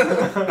shit.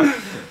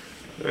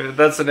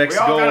 That's the next We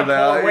all goal gotta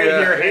now. pull away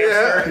here,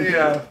 hamster.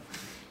 Yeah.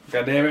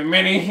 God damn it,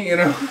 Minnie,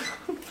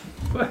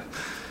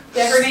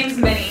 Yeah, her name's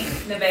Minnie.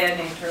 Nevaeh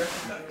named her.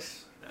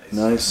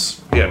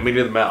 Nice. Yeah,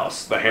 Minnie the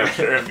mouse, the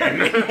hamster. The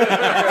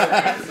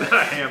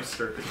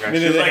hamster. Minnie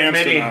She's the like,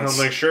 hamster Minnie. mouse. I'm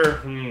like, sure.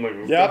 I'm like,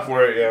 Yep. go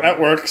for it, yeah. That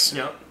works.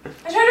 Yep. I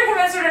tried to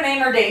convince her to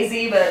name her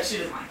Daisy, but she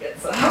didn't like it,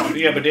 so.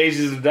 Yeah, but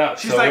Daisy's a duck,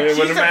 She's so like, it she's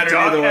wouldn't a matter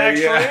duck, either way.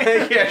 Yeah.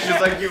 actually. Yeah,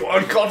 she's like, you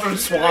uncultured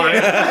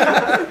swine.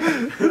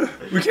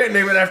 We can't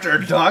name it after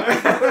a duck.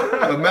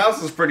 The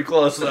mouse is pretty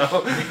close,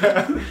 though.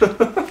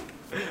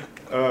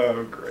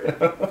 Oh, great.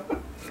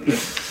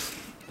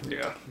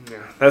 Yeah.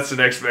 That's the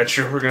next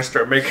venture. We're gonna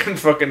start making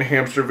fucking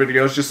hamster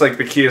videos, just like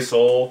the Kia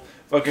Soul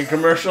fucking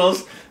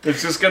commercials.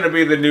 It's just gonna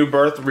be the new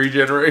birth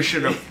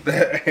regeneration of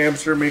the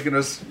hamster making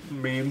us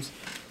memes.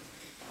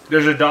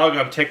 There's a dog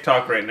on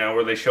TikTok right now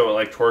where they show it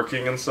like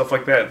twerking and stuff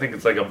like that. I think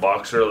it's like a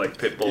boxer, like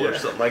pit bull or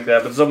something like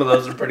that. But some of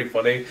those are pretty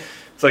funny.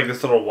 It's like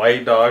this little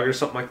white dog or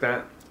something like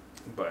that.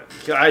 But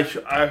I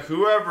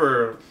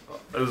whoever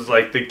is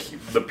like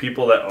the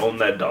people that own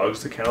that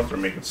dog's accounts are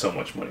making so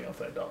much money off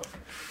that dog.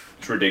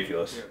 It's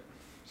ridiculous. Yeah.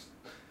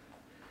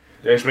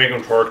 They just make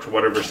him twerk to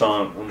whatever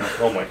song. I'm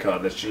like, oh my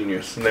god, that's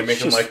genius. And they make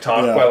him Just- like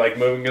talk yeah. by like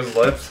moving his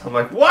lips. I'm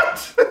like,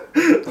 what?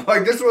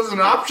 Like this was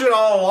an option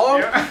all along?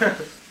 Yeah.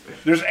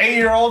 There's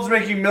 8-year-olds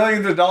making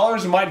millions of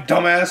dollars and my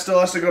dumbass still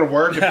has to go to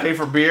work and pay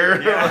for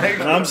beer. Yeah. Like,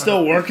 I'm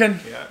still working.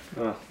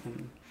 Yeah.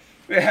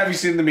 have you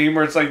seen the meme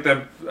where it's like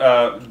the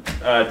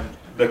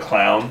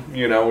clown,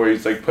 where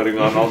he's like putting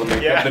on all the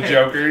makeup, Yeah. the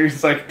Joker,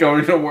 he's like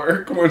going to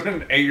work when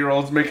an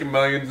 8-year-old's making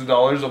millions of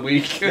dollars a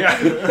week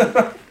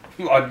Yeah.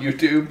 on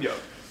YouTube. Yep.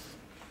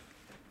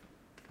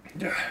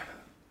 Yeah.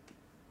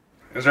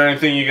 Is there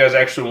anything you guys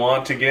actually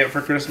want to get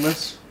for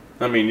Christmas?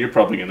 I mean, you're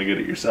probably going to get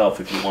it yourself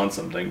if you want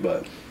something,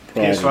 but...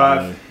 Probably.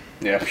 PS5.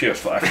 Yeah,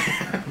 PS5.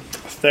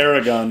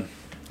 Theragun.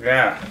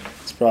 Yeah.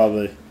 It's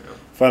probably.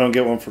 If I don't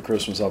get one for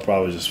Christmas, I'll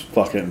probably just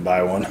fuck it and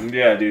buy one.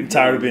 Yeah, dude. I'm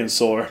tired of being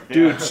sore.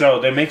 Dude,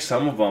 so they make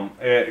some of them,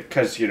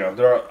 because, you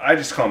know, I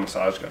just call them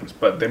massage guns,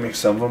 but they make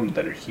some of them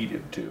that are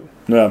heated, too.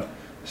 Yeah.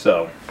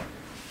 So.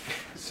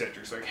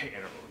 Cedric's like, hey, I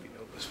don't know if you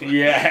know this one.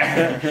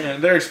 Yeah.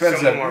 They're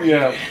expensive.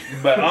 Yeah.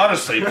 But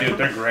honestly, dude,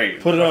 they're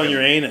great. Put it on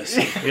your anus.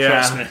 Yeah.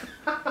 Trust me.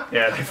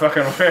 Yeah, they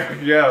fucking wear.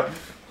 Yeah.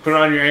 Put it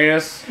on your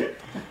anus.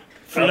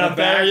 You're not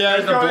there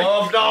yet. The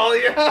blow up doll,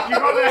 yeah. You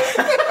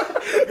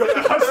go to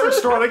the Hustler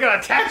store, they got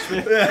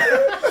attachment.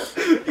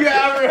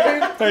 Yeah,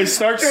 right. Hey,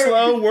 start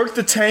slow, work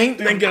the tank,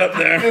 then get up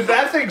there. Dude,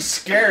 that thing's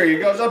scary. It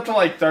goes up to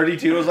like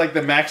 32. It's like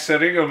the max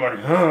setting. I'm like,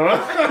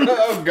 huh?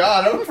 Oh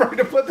god, I'm afraid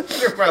to put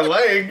this through my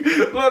leg,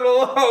 let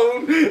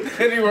alone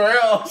anywhere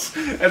else.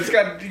 And it's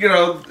got, you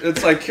know,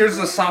 it's like, here's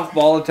the soft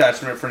ball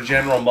attachment for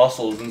general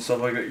muscles and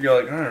stuff like that.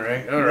 You're like, all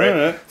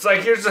right. It's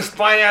like, here's the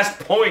spine ass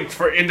point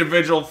for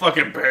individual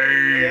fucking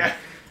pain. Yeah.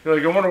 You're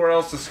like, I wonder where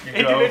else this can go.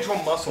 Individual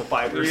muscle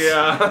fibers.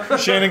 Yeah.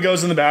 Shannon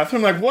goes in the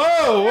bathroom like,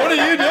 whoa, what are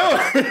you doing?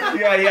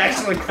 Yeah, you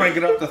accidentally crank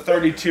it up to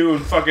 32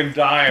 and fucking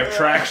die of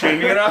traction,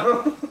 you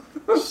know?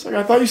 It's like,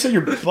 I thought you said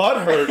your butt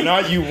hurt,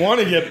 not you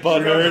want to get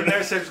butt hurt.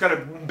 There, Cedric's got a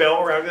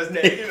bell around his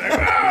neck. He's like,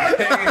 ah,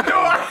 hang the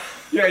door.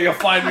 Yeah, you'll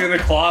find me in the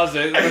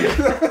closet.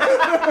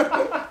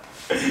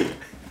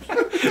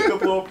 The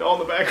blow up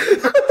doll in the back.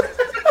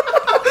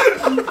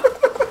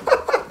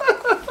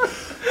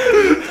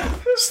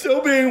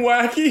 Still being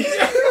wacky.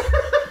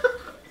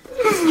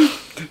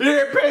 You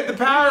ain't paid the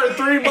power in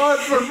 3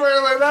 months for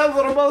letting that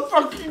little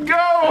motherfucker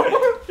go.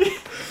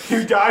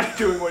 You died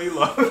doing what he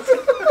loved.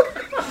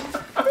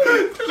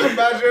 Just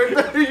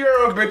imagine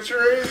your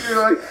obituary.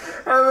 You're like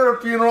having a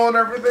funeral and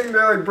everything. They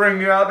like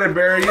bring you out, they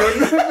bury you,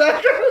 and They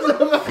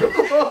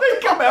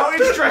come out,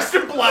 he's dressed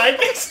in black,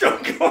 and still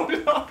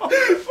going off.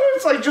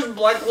 it's like just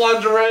black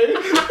lingerie.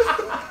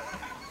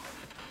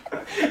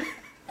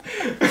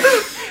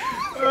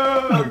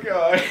 Oh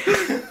god.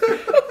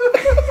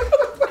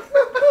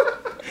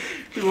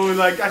 People were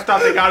like, I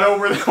thought they got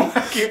over the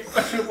Wacky.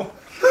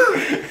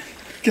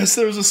 Guess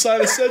there was a side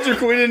of Cedric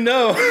we didn't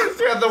know.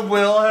 Yeah, the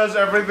will has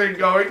everything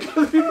going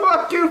to the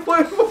Wacky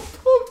Inflatable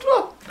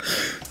doll.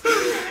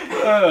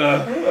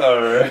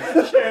 Alright.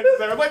 Shannon's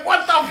there, like,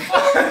 what the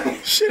fuck?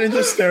 Shannon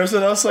just stares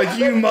at us like,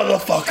 you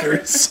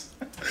motherfuckers.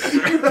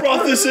 You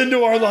brought this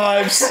into our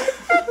lives.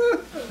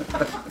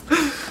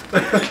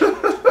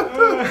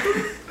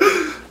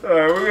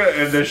 Alright, we're gonna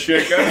end this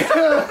shit, guys.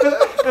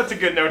 That's a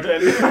good note to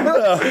end.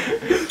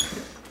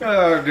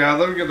 Oh god,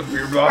 let me get the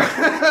beer bottle.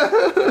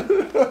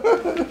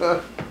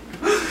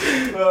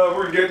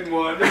 We're getting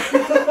one.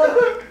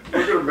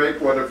 We're gonna make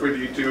one if we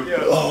need to. Yeah.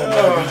 Oh my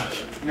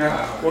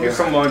gosh. We'll get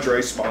some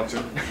lingerie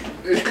sponsored.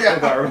 With Yeah.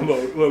 our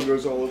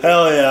logos all over.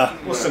 Hell yeah.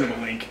 We'll send them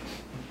a link.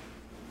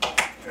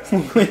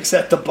 Link's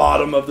at the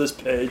bottom of this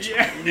page.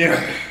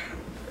 Yeah.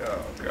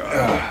 Oh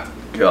god.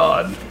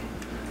 God.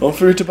 Don't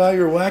forget to buy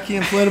your wacky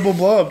inflatable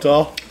blow up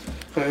doll.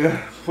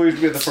 Please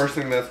be the first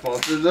thing that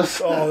sponsors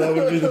us. Oh, that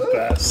would be the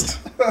best.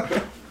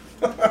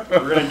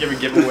 We're gonna give a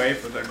giveaway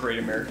for the Great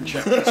American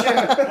Challenge.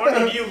 One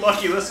of you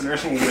lucky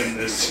listeners will win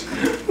this.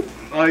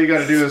 All you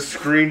gotta do is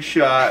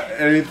screenshot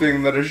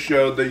anything that has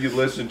showed that you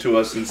listened to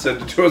us and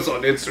send it to us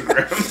on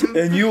Instagram.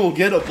 And you will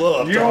get a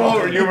blow up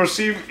doll. You'll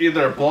receive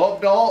either a blow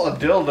up doll, a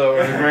dildo,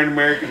 or the Great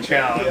American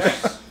Challenge.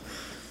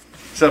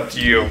 It's up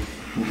to you.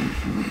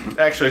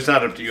 Actually, it's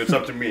not up to you. It's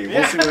up to me.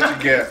 We'll see what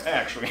you get.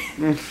 Actually.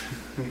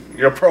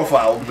 Your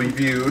profile will be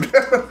viewed.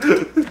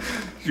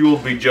 You will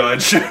be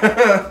judged.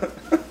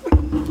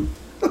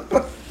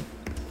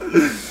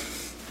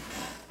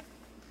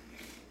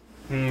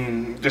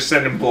 Just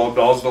sending blow-up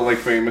dolls to like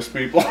famous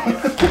people.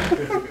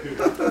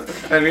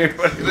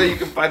 Anybody that you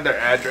can find their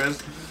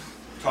address.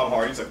 Tom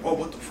Hardy's like, whoa,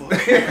 what the fuck?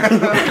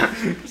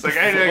 It's like,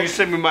 I know you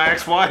sent me my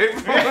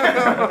ex-wife.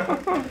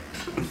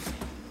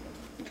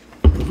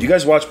 You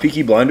guys watch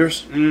Peaky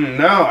Blinders?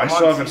 No, I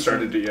still haven't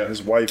started it yet.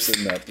 His wife's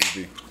in that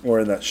movie, or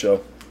in that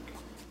show.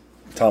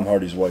 Tom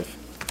Hardy's wife.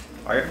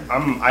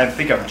 I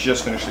think I've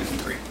just finished season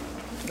 3.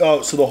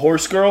 Oh, so the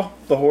horse girl,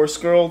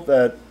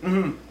 that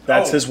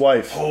that's Oh. his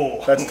wife.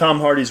 Oh. That's Tom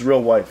Hardy's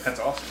real wife. That's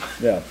awesome.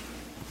 Yeah.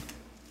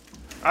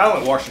 I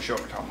only watched the show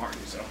for Tom Hardy,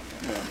 so.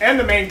 And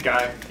the main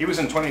guy, he was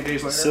in 28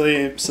 Days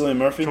Later. Cillian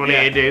Murphy.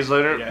 28 days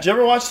later? Yeah. Did you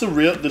ever watch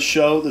the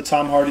show, the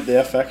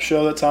FX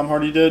show that Tom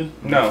Hardy did?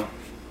 No.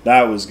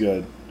 That was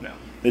good. No.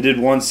 They did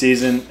one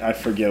season. I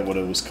forget what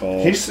it was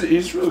called. He's a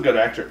really good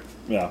actor.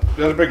 Yeah.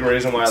 That's a big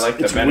reason why I like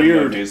the It's Venom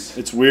weird. movies.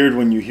 It's weird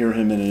when you hear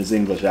him in his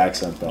English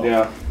accent, though.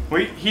 Yeah.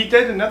 Well, he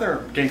did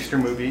another gangster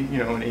movie,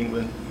 in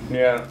England.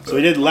 Yeah. So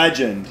he did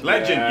Legend.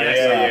 Legend, Yeah, yes.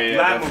 yeah. That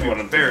That's movie what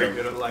was I'm very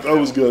thinking good. I liked That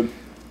was good.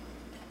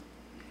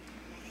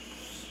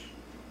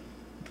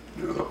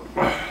 Because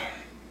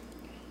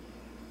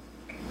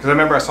I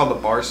remember I saw the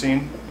bar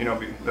scene,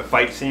 the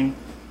fight scene.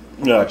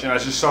 Yeah. And I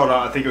just saw it,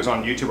 I think it was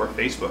on YouTube or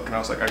Facebook, and I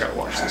was like, I gotta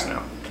watch this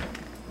now.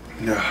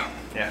 Yeah.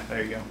 Yeah,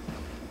 there you go.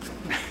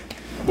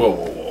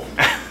 Whoa.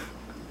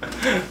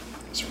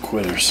 Some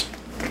quitters.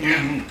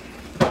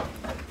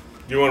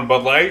 You want a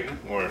Bud Light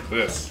or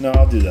this? No,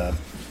 I'll do that.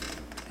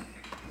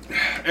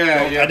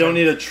 I don't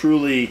need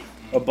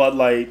a Bud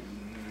Light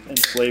and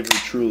flavored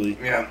Truly.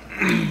 Yeah.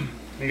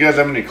 You guys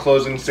have any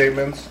closing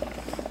statements?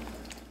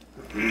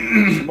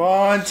 Come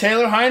on,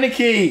 Taylor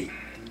Heineke.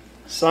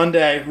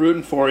 Sunday,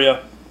 rooting for you.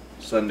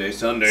 Sunday. It's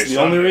the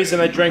only reason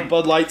I drank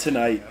Bud Light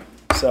tonight.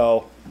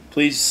 So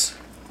please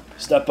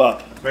step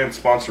up. Man,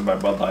 sponsored by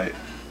Bud Light.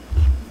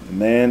 The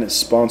man is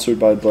sponsored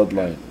by Bud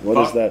Light. What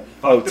is that?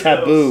 Fuck Oh, the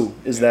Taboo Bills.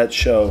 is that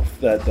show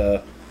that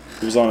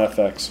it was on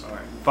FX. All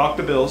right. Fuck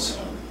the Bills.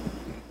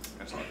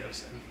 That's all I gotta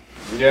say.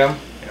 Yeah.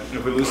 Yeah,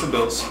 if we lose the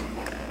Bills, I'm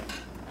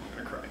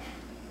gonna cry.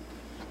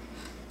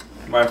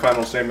 My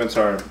final statements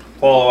are: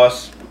 follow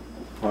us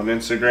on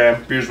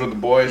Instagram, Beers with the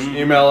Boys.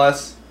 Email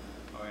us.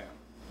 Oh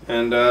yeah.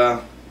 And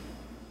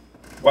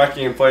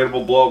Wacky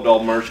Inflatable Blow Up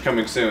Doll merch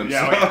coming soon.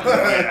 Yeah.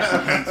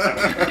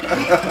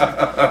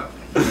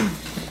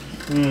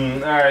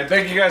 Alright,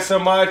 thank you guys so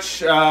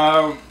much.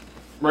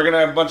 We're going to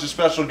have a bunch of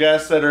special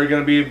guests that are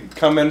going to be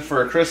coming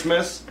for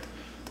Christmas.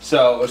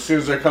 So as soon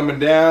as they're coming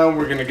down,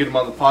 we're going to get them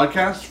on the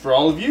podcast for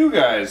all of you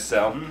guys.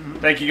 So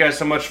thank you guys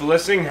so much for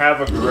listening.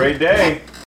 Have a great day.